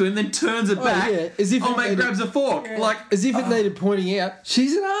something mean to him, then turns it back. yeah, as if oh, it mate, needed- grabs a fork. Like, As if it needed pointing out,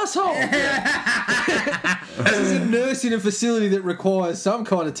 she's an asshole. She's a nurse in a facility that requires some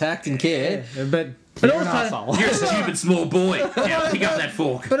kind of tact and care. But You're an also, asshole. you're a stupid small boy. Now pick up that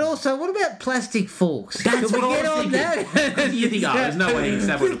fork. but also, what about plastic forks? That's Can we what I get was on thinking. that? You think, there's no way he can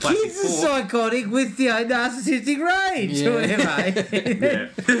stab with a The plastic kids are fork. psychotic with narcissistic rage Yeah. or whatever.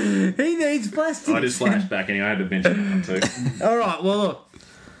 Yeah. He needs plastic. I just flashed back anyway. I had to mention that one too. All right, well, look,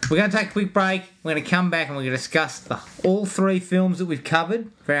 we're going to take a quick break. We're going to come back and we're going to discuss all 3 films that we've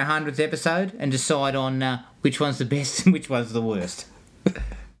covered for our 100th episode and decide on which one's the best and which one's the worst.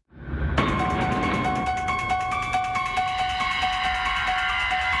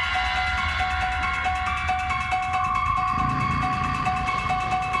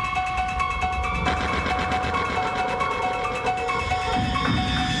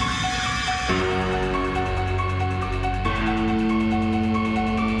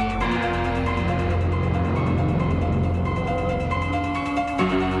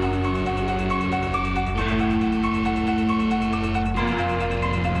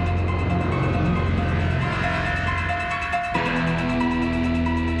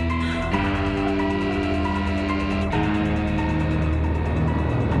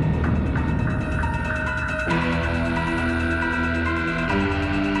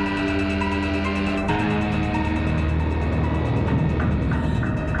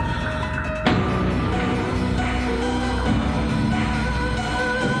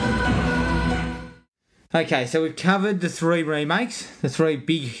 Okay, so we've covered the 3 remakes, the 3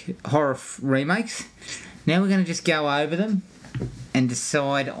 big horror remakes. Now we're going to just go over them and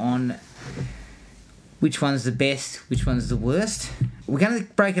decide on which one's the best, which one's the worst. We're going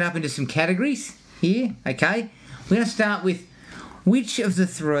to break it up into some categories here, okay? We're going to start with Which of the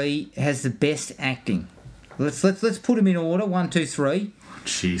three has the best acting? Let's put them in order. 1, 2, 3.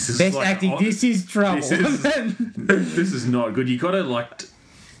 Jeez, this is Best like, acting. This is trouble. This is not good. You got to like.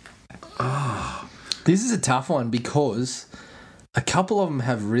 This is a tough one because a couple of them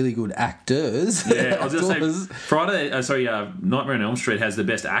have really good actors. Yeah, I was going to say Nightmare on Elm Street has the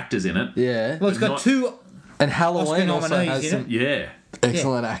best actors in it. Yeah. Well, it's got Not- 2. And Halloween Oscar also nominees has in some it. Yeah,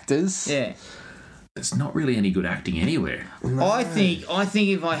 excellent actors. Yeah. it's not really any good acting anywhere. I think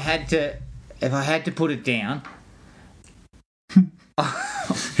if I had to put it down,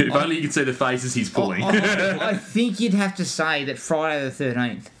 If only you could see the faces he's pulling. I think you'd have to say that Friday the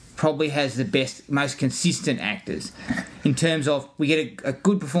 13th probably has the best, most consistent actors in terms of we get a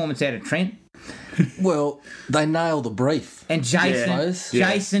good performance out of Trent Well, they nail the brief. and Jason.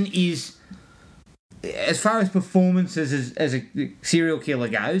 Yeah. Jason is, as far as performances as a serial killer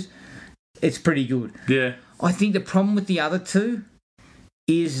goes, it's pretty good. Yeah. I think the problem with the other two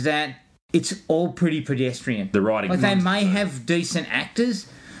is that it's all pretty pedestrian. The writing. Like they may have decent actors,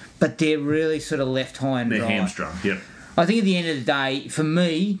 but they're really sort of left high and They're dry. hamstrung. Yep. I think at the end of the day, for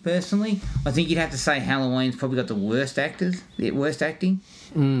me personally, I think you'd have to say Halloween's probably got the worst actors, the worst acting,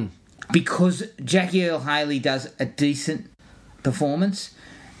 because Jackie Earle Haley does a decent performance,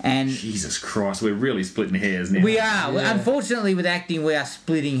 and Jesus Christ, we're really splitting hairs now. we are unfortunately with acting we are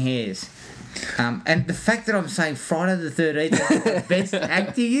splitting hairs. And the fact that I'm saying Friday the 13th has the best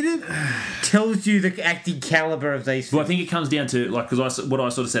acting in it tells you the acting caliber of these. Well, I think it comes down to what I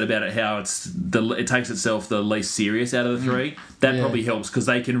sort of said about it, how it takes itself the least serious out of the three. That probably helps because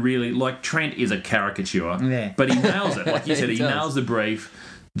they can really Trent is a caricature, but he nails it. Like you said, he nails the brief.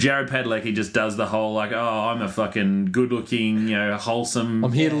 Jared Padalecki just does the whole I'm a fucking good-looking, wholesome.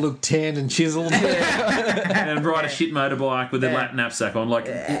 I'm here to look tanned and chiseled. and ride a shit motorbike with a lap knapsack on.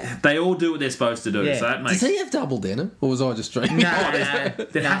 They all do what they're supposed to do. Yeah. So that makes. Does he have double denim? Or was I just dreaming? No,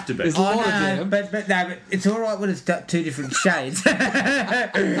 There have to be. There's a lot of denim. but it's all right when it's two different shades. In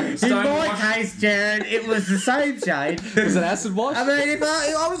my case, Jared, it was the same shade. Was it acid wash? I mean, if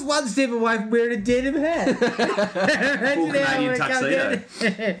I was one step away from wearing a denim hat. Full Canadian tuxedo.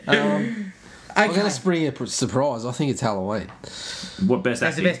 I'm going to spring a surprise. I think it's Halloween. What best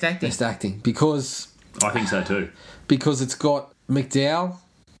That's acting? the best acting. Best acting. Because I think so too. it's got McDowell.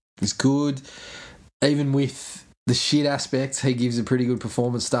 He's good. Even with the shit aspects, he gives a pretty good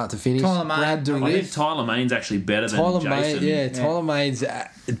performance start to finish. Tyler Mane. Brad I think Dourif. Tyler Maine's actually better than Tyler Jason. Mane, Tyler Maine's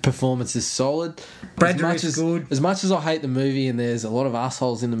performance is solid. Brad as much Dourif's as good. As much as I hate the movie, and there's a lot of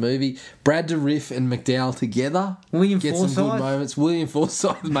assholes in the movie, Brad Dourif and McDowell together William get some Forsythe. good moments. William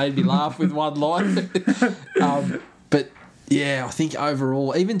Forsythe made me laugh with one line. But yeah, I think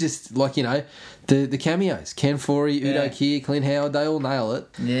overall, even just the cameos, Ken Foree, Udo Kier, Clint Howard, they all nail it.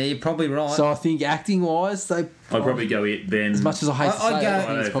 Yeah, you're probably right. So I think acting wise, they. I'd probably go it then. As much as I hate to I'd say go- it, I think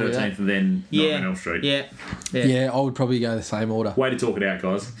Friday it's the probably 13th that. and then Nightmare on Elm Street. Yeah. I would probably go the same order. Way to talk it out,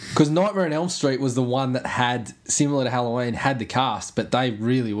 guys. Because Nightmare on Elm Street was the one that had, similar to Halloween, had the cast, but they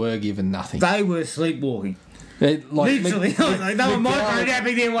really were given nothing. They were sleepwalking. They Literally. They were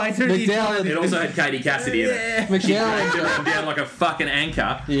micro-napping their way through the McDowell- It also had Katie Cassidy in it. She dragged McDowell, her down like a fucking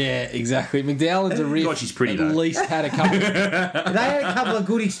anchor. yeah, exactly. McDowell and Dourif God, she's pretty, at though. least had a couple, They had a couple of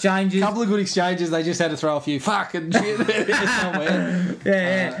good exchanges. couple of good exchanges. They just had to throw a few fucking shit somewhere.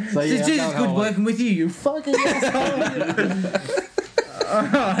 Yeah. So, yeah, it's I'm just going good Halloween. working with you fucking asshole. all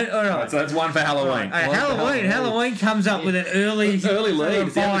right. So that's one for Halloween. Halloween comes up with an early lead.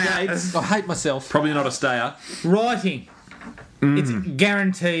 It's out the fire. gates. I hate myself. Probably not a stayer. Writing. It's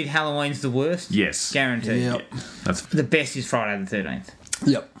guaranteed Halloween's the worst. Yes. Guaranteed. Yep. That's The best is Friday the 13th.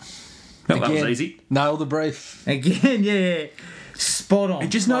 Yep. that was Again. easy. Nail the brief. Again, yeah. Spot on. It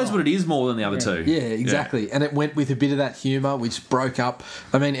just knows what it is more than the other two. Yeah, exactly. And it went with a bit of that humour, which broke up.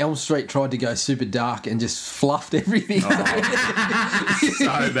 I mean, Elm Street tried to go super dark and just fluffed everything. So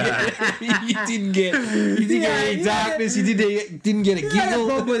bad. You didn't get any darkness. You didn't get a You had a giggle.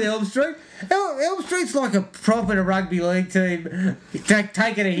 problem with Elm Street. Elm Street's like a prop in a rugby league team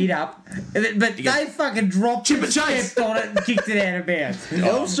taking a hit up, but they fucking dropped it, stepped on it, and kicked it out of bounds.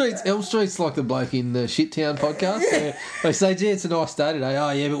 Elm Street's like the bloke in the Shit Town podcast. Where they say, "Gee, it's a nice day today."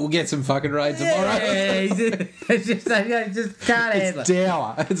 Oh yeah, but we'll get some fucking rain tomorrow. It's just can't handle It's it.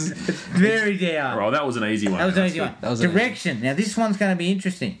 dour. It's Very down. Right, that was an easy one. That was an easy one. That was an Direction. Now this one's going to be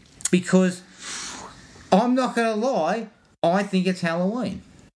interesting because I'm not going to lie. I think it's Halloween.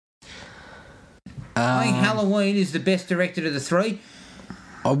 I think Halloween is the best directed of the three.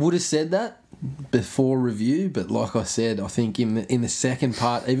 I would have said that before review, but like I said, I think in the second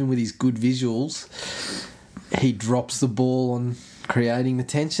part, even with his good visuals, he drops the ball on creating the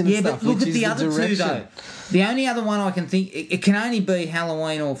tension and Yeah, stuff. but look which at is the other two direction. though. The only other one I can think it can only be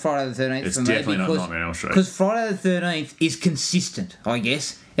Halloween or Friday the 13th It's for me definitely not Nightmare on Elm Street. because Friday the 13th is consistent. I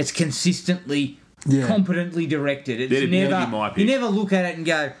guess it's consistently, Yeah. competently directed. It's That'd be never my you pick. never look at it and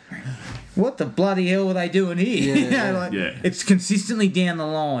go, "What the bloody hell are they doing here?" Yeah, yeah. It's consistently down the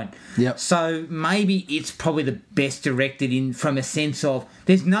line. Yep. So maybe it's probably the best directed in from a sense of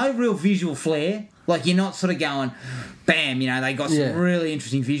there's no real visual flair. Like you're not sort of going, bam, they got some Yeah. really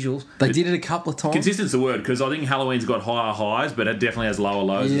interesting visuals. They did it a couple of times. Consistent's the word, because I think Halloween's got higher highs, but it definitely has lower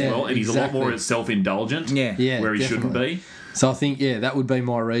lows Yeah, as well, and he's a lot exactly. more self-indulgent. Yeah. Yeah, where he definitely. shouldn't be. So I think that would be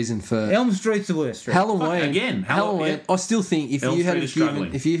my reason for Elm Street's the worst. Right? Halloween. Again, Halloween. yeah. I still think if Elm you had Street have is struggling.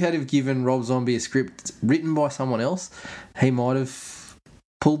 given if you had have given Rob Zombie a script written by someone else, he might have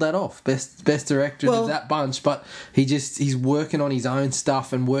pulled that off. Best director Well- of that bunch, but he's working on his own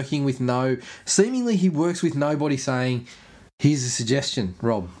stuff and working with seemingly he works with nobody saying, "Here's a suggestion,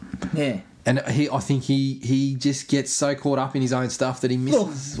 Rob." Yeah. And I think he just gets so caught up in his own stuff that he Look,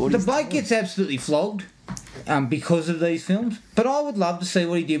 misses what the he's bloke doing. gets absolutely flogged because of these films. But I would love to see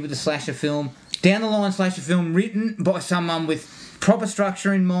what he did with the slasher film, down the line slasher film written by someone with proper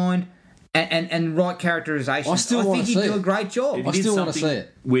structure in mind and right characterization. I still think wanna he'd see do it. a great job. If I he did still wanna something see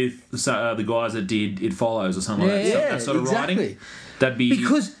it. with the guys that did It Follows or something like Yeah, that sort of exactly. writing. That'd be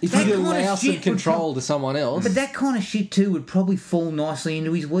Because If that you kind of allow some shit would control to someone else. But that kind of shit too would probably fall nicely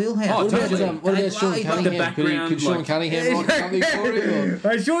into his wheelhouse. Oh, What about, totally. what about Sean Like, Cunningham? background, Could Sean like- Cunningham write something for him?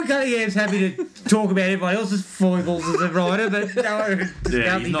 Or? Sean Cunningham's happy to talk about everybody else's foibles as a writer, but no,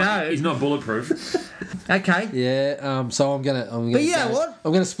 yeah, he's not bulletproof. Okay. Yeah, so I'm gonna. But you know what?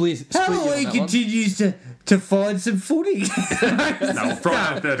 I'm gonna split you on Halloween that one. continues to find some footing. No,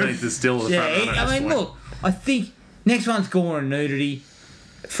 Friday the 13th is still the front Yeah, runner at I this mean, point. look, I think next one's gore and nudity.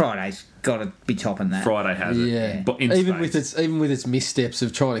 Friday's got to be topping that. Friday has it. Yeah, But in even space. with its missteps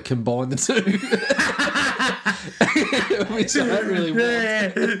of trying to combine the two, which I don't really want.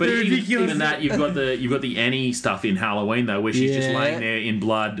 Yeah, But even that, you've got the Annie stuff in Halloween though, where she's just Yeah. laying there in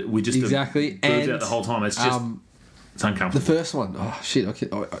blood with just Exactly, boobs and, out the whole time. It's just it's The uncomfortable. first one, oh shit, I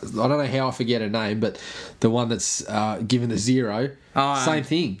don't know how I forget her name, but the one that's given the zero, same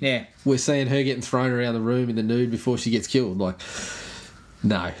thing. yeah. We're seeing her getting thrown around the room in the nude before she gets killed. Like,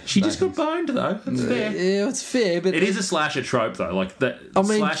 no, She just got boned though. That's fair. Yeah, it's fair, but It is a slasher trope though. Like that. I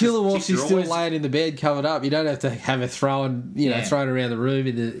mean, slashers kill her while chicks she's are still always- laying in the bed covered up. You don't have to have her thrown around the room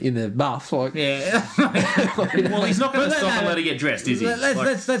in the buff. Like, Yeah. Well, he's not going to But stop no, and let her get dressed, is he? let's Like,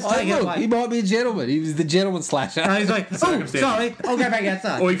 let's oh, take it look, away. he might be a gentleman. He was the gentleman slasher. And he's like, oh, Circumstances. sorry, I'll go back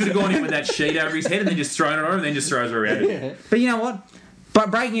outside. or he could have gone in with that sheet over his head and then just thrown her over and then just throws her around. But you know what? By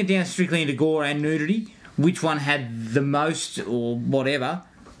breaking it down strictly into gore and nudity, which one had the most or whatever?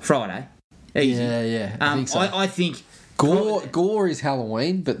 Friday. Easy. Yeah, I think so. I think Gore is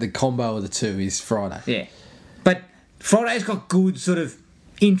Halloween, but the combo of the two is Friday. yeah. But Friday's got good sort of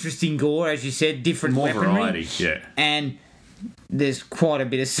interesting gore, as you said, different More weaponry. variety, yeah. And there's quite a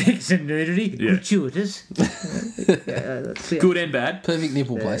bit of sex and nudity. Yeah. Gratuitous. Good and bad. Perfect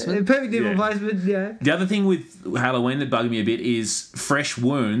nipple placement. Perfect nipple Yeah. placement, yeah. The other thing with Halloween that bugged me a bit is fresh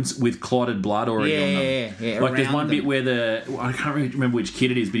wounds with clotted blood already on them. Yeah, Like there's around one them. bit where I can't really remember which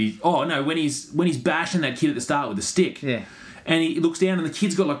kid it is, but when he's bashing that kid at the start with the stick. Yeah. And he looks down and the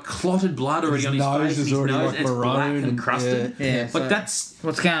kid's got like clotted blood already His on his nose face. is His already, nose, like, and it's black maroon and and- crusted. yeah, so Like that's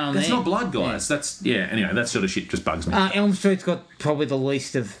what's going on that's there? not blood, guys. Anyway, that sort of shit just bugs me. Elm Street's got probably the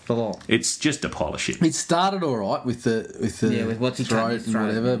least of the lot. It's just a pile of shit. It started all right with the Yeah, with what's he cutting throat his and throat,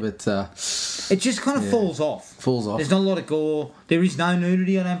 whatever, yeah. but It just kind of falls off. falls off. There's not a lot of gore. There is no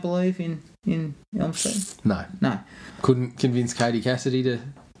nudity, I don't believe, in Elm Street. No, No. couldn't convince Katie Cassidy to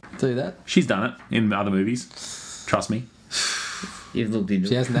do that. She's done it in other movies. Trust me. You've looked into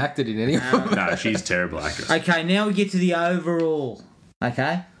She it. hasn't acted in any of them. No, she's a terrible actress. Okay, now we get to the overall.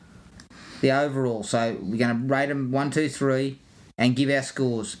 Okay? The overall. So we're going to rate them 1, 2, 3 and give our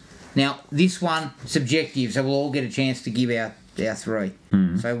scores. Now, this one, subjective, so we'll all get a chance to give our 3.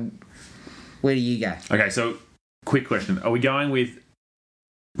 So, where do you go? Okay, so quick question: are we going with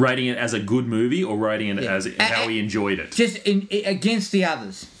rating it as a good movie or rating it Yeah. as how we enjoyed it? Just against the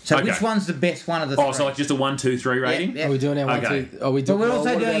others. So, Okay. which one's the best one of the 3? Oh, so like just a 1, 2, 3 rating? Yeah. Are we doing our Okay. 1, 2? Are we But doing? we're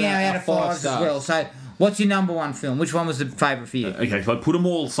also what doing about our out of 5s as well. So, what's your number 1 film? Which one was the favourite for you? Okay, if I put them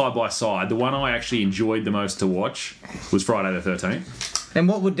all side by side, the one I actually enjoyed the most to watch was Friday the 13th. And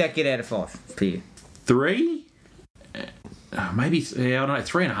what would that get out of 5 for you? 3? Maybe, yeah, I don't know,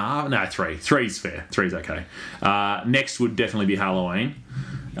 3.5? No, 3. 3's fair. 3's okay. Next would definitely be Halloween.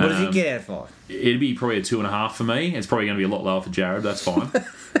 What does he get out of 5? It'd be probably a 2.5 for me. It's probably going to be a lot lower for Jared. That's fine.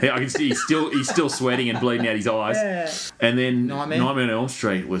 I can see he's still sweating and bleeding out his eyes. Yeah. And then Nightmare on Elm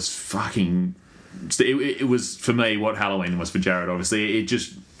Street was fucking. It was for me what Halloween was for Jared. Obviously,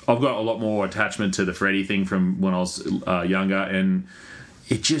 I've got a lot more attachment to the Freddy thing from when I was younger, and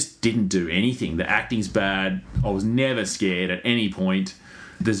it just didn't do anything. The acting's bad. I was never scared at any point.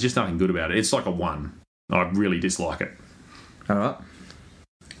 There's just nothing good about it. It's like a 1. I really dislike it. All right.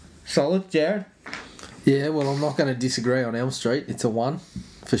 Solid, Jared? Yeah, well, I'm not going to disagree on Elm Street. It's a 1,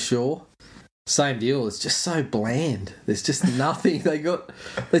 for sure. Same deal. It's just so bland. There's just nothing.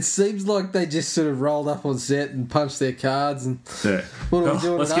 It seems like they just sort of rolled up on set and punched their cards and... Yeah. What are we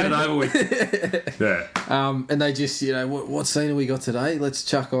doing Let's today? get it over with. Yeah. And they just, what scene have we got today? Let's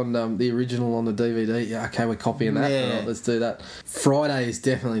chuck on the original on the DVD. Yeah, okay, we're copying that. Yeah. All right, let's do that. Friday is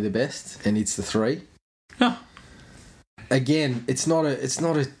definitely the best, and it's the 3. Huh. Again, it's not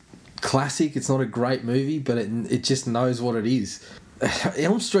a classic. It's not a great movie, but it just knows what it is.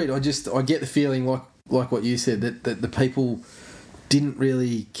 Elm Street, I get the feeling like what you said that the people didn't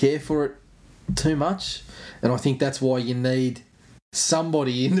really care for it too much, and I think that's why you need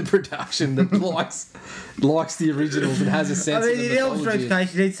somebody in the production that likes the originals and has a sense. of the in Elm Street's mythology.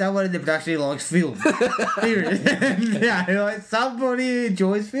 case, you need someone in the production who likes film. Period. Like somebody who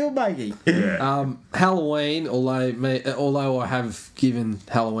enjoys filmmaking. Yeah. Halloween, although I have given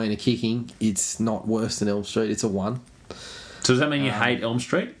Halloween a kicking, it's not worse than Elm Street. It's a 1. So does that mean you hate Elm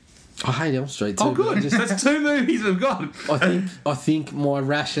Street? I hate Elm Street too. Oh, but good. That's 2 movies we've got. I think my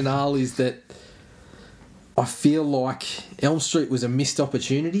rationale is that I feel like Elm Street was a missed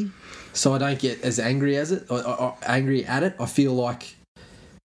opportunity, so I don't get as angry at it. I feel like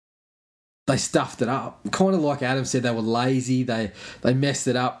they stuffed it up. Kind of like Adam said, they were lazy. They messed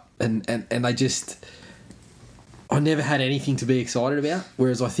it up, and they just. I never had anything to be excited about.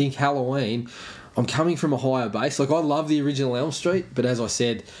 Whereas I think Halloween, I'm coming from a higher base. Like, I love the original Elm Street, but as I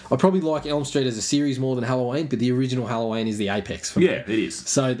said, I probably like Elm Street as a series more than Halloween. But the original Halloween is the apex for me. Yeah, it is.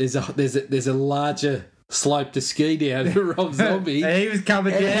 So there's a larger slope to ski down to Rob Zombie. And he was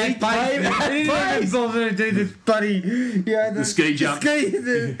coming down. And He he paid didn't even bother to do this bloody... The ski jump.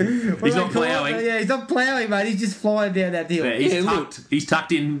 He's not ploughing. Yeah, he's not ploughing, mate. He's just flying down that hill. Yeah, he's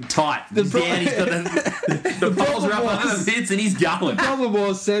tucked in tight. He's down. He's got the poles are up under the pits, and he's going. The problem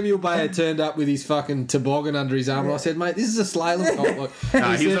was Samuel Bayer turned up with his fucking toboggan under his arm, and I said, "Mate, this is a slalom comp." Like,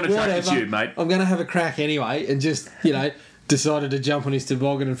 No, he was on a track to shoot, mate. I'm going to have a crack anyway, and just decided to jump on his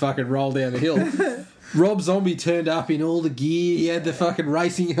toboggan and fucking roll down the hill. Rob Zombie turned up in all the gear. He had the fucking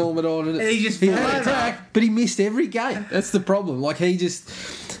racing helmet on, and he just had flew a crack, but he missed every gate. That's the problem. Like, the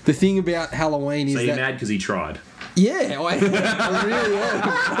thing about Halloween is So you're that mad because he tried. yeah, I really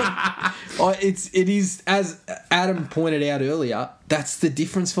am. It is, as Adam pointed out earlier, that's the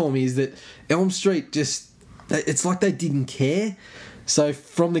difference for me, is that Elm Street it's like they didn't care. So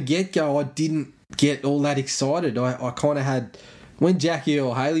from the get-go, I didn't get all that excited. I kind of had... When Jackie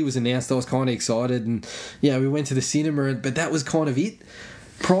Earl Haley was announced, I was kind of excited, and we went to the cinema, but that was kind of it.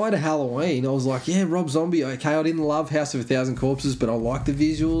 Prior to Halloween, I was like, yeah, Rob Zombie, okay, I didn't love House of a Thousand Corpses, but I like the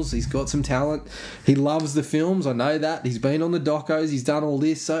visuals. He's got some talent. He loves the films. I know that. He's been on the docos. He's done all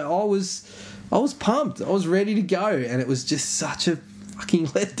this. So I was pumped. I was ready to go, and it was just such a fucking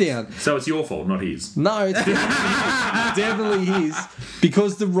letdown. So it's your fault, not his. No, it's definitely his.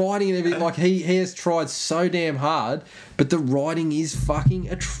 Because the writing and everything, like, he has tried so damn hard, but the writing is fucking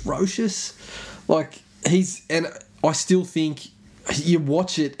atrocious. Like, and I still think you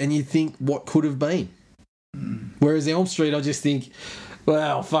watch it and you think what could have been. Whereas Elm Street, I just think,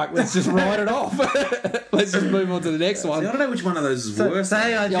 well, fuck, let's just write it off. Let's just move on to the next one. See, I don't know which one of those is worse.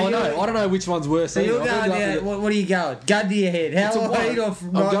 I don't know which one's worse. So you're either. going down, what are you going? Gun to your head. Halloween or...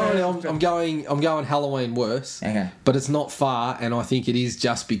 I'm going Halloween worse. Okay. But it's not far, and I think it is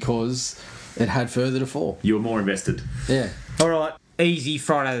just because it had further to fall. You were more invested. Yeah. All right. Easy.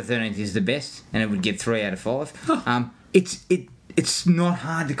 Friday the 13th is the best, and it would get 3 out of 5. It's not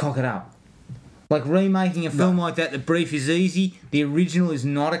hard to cock it up. Like, remaking a film like that, the brief is easy. The original is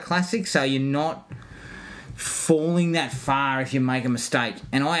not a classic, so you're not falling that far if you make a mistake.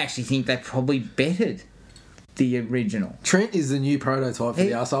 And I actually think they probably bettered the original. Trent is the new prototype for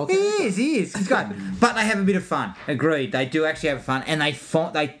the arsehole. He is. He's great. But they have a bit of fun. Agreed. They do actually have fun, and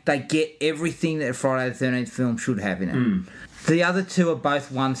they get everything that a Friday the 13th film should have in it. The other two are both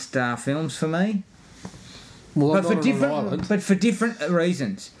 1-star films for me. Well, But for different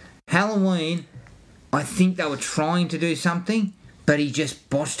reasons. Halloween, I think they were trying to do something, but he just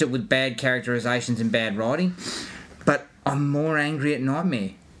botched it with bad characterizations and bad writing. But I'm more angry at Nightmare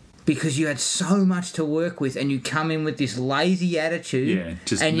because you had so much to work with, and you come in with this lazy attitude. Yeah,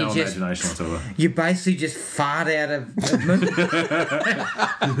 just and no you just, imagination whatsoever. You basically just fart out of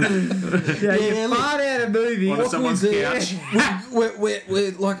a movie. You fart out a movie. On someone's couch.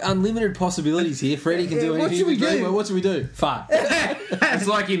 We're like unlimited possibilities here. Freddie can do What anything. should we do? What should we do? Fart. It's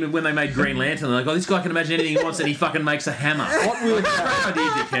like when they made Green Lantern. They're like, oh, this guy can imagine anything he wants, and he fucking makes a hammer. What will Great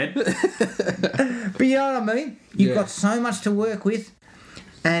idea, dickhead. But you know what I mean? You've Yeah. got so much to work with,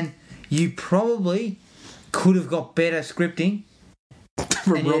 and you probably could have got better scripting,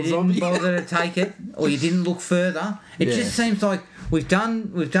 from and you Rob didn't Zombie? bother to take it, or you didn't look further. It Yeah. just seems like we've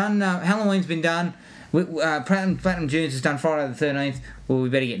done. Halloween's been done. Platinum Dunes has done Friday the 13th. Well, we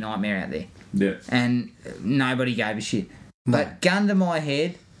better get Nightmare out there, Yeah. and nobody gave a shit. But gun to my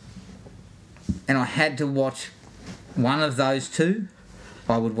head, and I had to watch one of those two,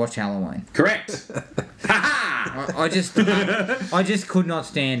 I would watch Halloween. Correct. I just could not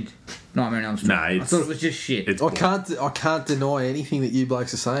stand Nightmare on Elm Street. No, I it's- thought it was just shit. It's I can't deny anything that you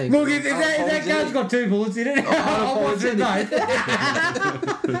blokes are saying. Look, if that gun's got 2 bullets in it. I'll watch it both.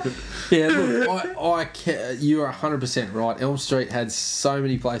 Yeah, look, you are 100% right. Elm Street had so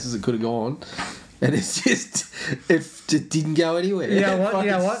many places it could have gone, and it just didn't go anywhere. You know what?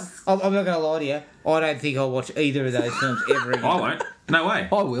 I'm not going to lie to you. I don't think I'll watch either of those films ever again. I won't. No way.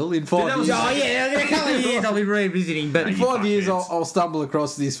 I will in 5 that years. was- Oh, yeah, in a couple of years I'll be revisiting, but In you 5 years, fuckheads. I'll stumble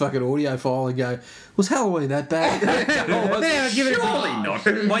across this fucking audio file and go, "Was Halloween that bad?" Yeah, give it a Surely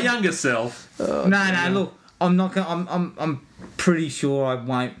not. My younger self. No, look, I'm not going. I'm pretty sure I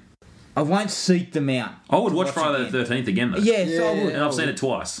won't seek them out. I would to watch Friday again. the 13th again, though. Yes, I would. And I've seen it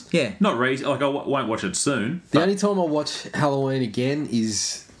twice. Yeah. Not like I won't watch it soon. The only time I watch Halloween again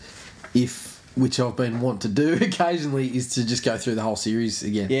is which I've been wanting to do occasionally, is to just go through the whole series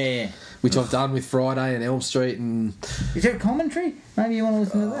again. Yeah. Which I've done with Friday and Elm Street and... Is there a commentary? Maybe you want to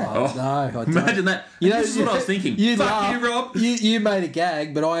listen to that. Oh, No, I don't. Imagine that. This is what I was thinking. You Fuck laugh. you, Rob. You made a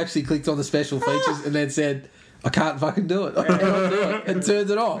gag, but I actually clicked on the special features and then said, I can't fucking do it. I cannot do it. And turned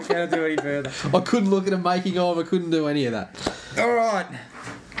it off. Can't do any further. I couldn't look at a making of. I couldn't do any of that. All right.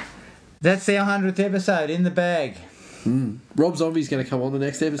 That's our 100th episode in the bag. Rob Zombie's going to come on the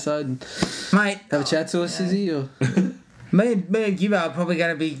next episode and Mate, have a chat to us, is he? Or... me and Gibbo are probably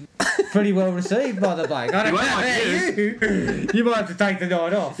going to be pretty well received by the bloke. I don't won't know like about you. You might have to take the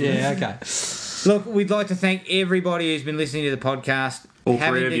night off. Yeah, okay. Look, we'd like to thank everybody who's been listening to the podcast. All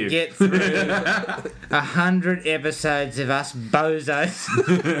having three of to you. get through 100 episodes of us bozos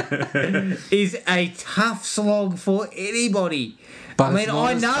is a tough slog for anybody. But I it's mean, not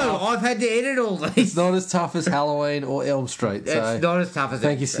I as know. tough. I've had to edit all It's these. not as tough as Halloween or Elm Street. So It's not as tough as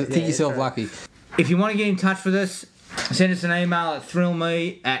think it. yourself lucky. If you want to get in touch with us, send us an email at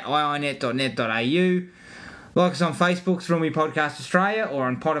thrillme@iinet.net.au. Like us on Facebook, Thrill Me Podcast Australia, or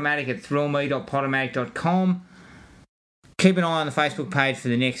on Podomatic at thrillme.podomatic.com. Keep an eye on the Facebook page for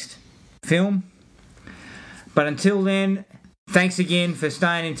the next film. But until then, thanks again for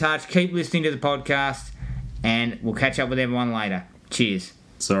staying in touch. Keep listening to the podcast, and we'll catch up with everyone later. Cheers.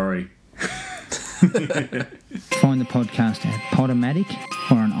 Sorry. Find the podcast at Podomatic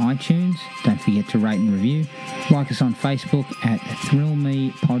or on iTunes. Don't forget to rate and review. Like us on Facebook at Thrill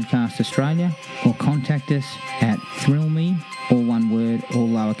Me Podcast Australia, or contact us at thrillme, all one word, all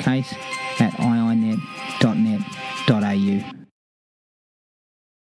lowercase, at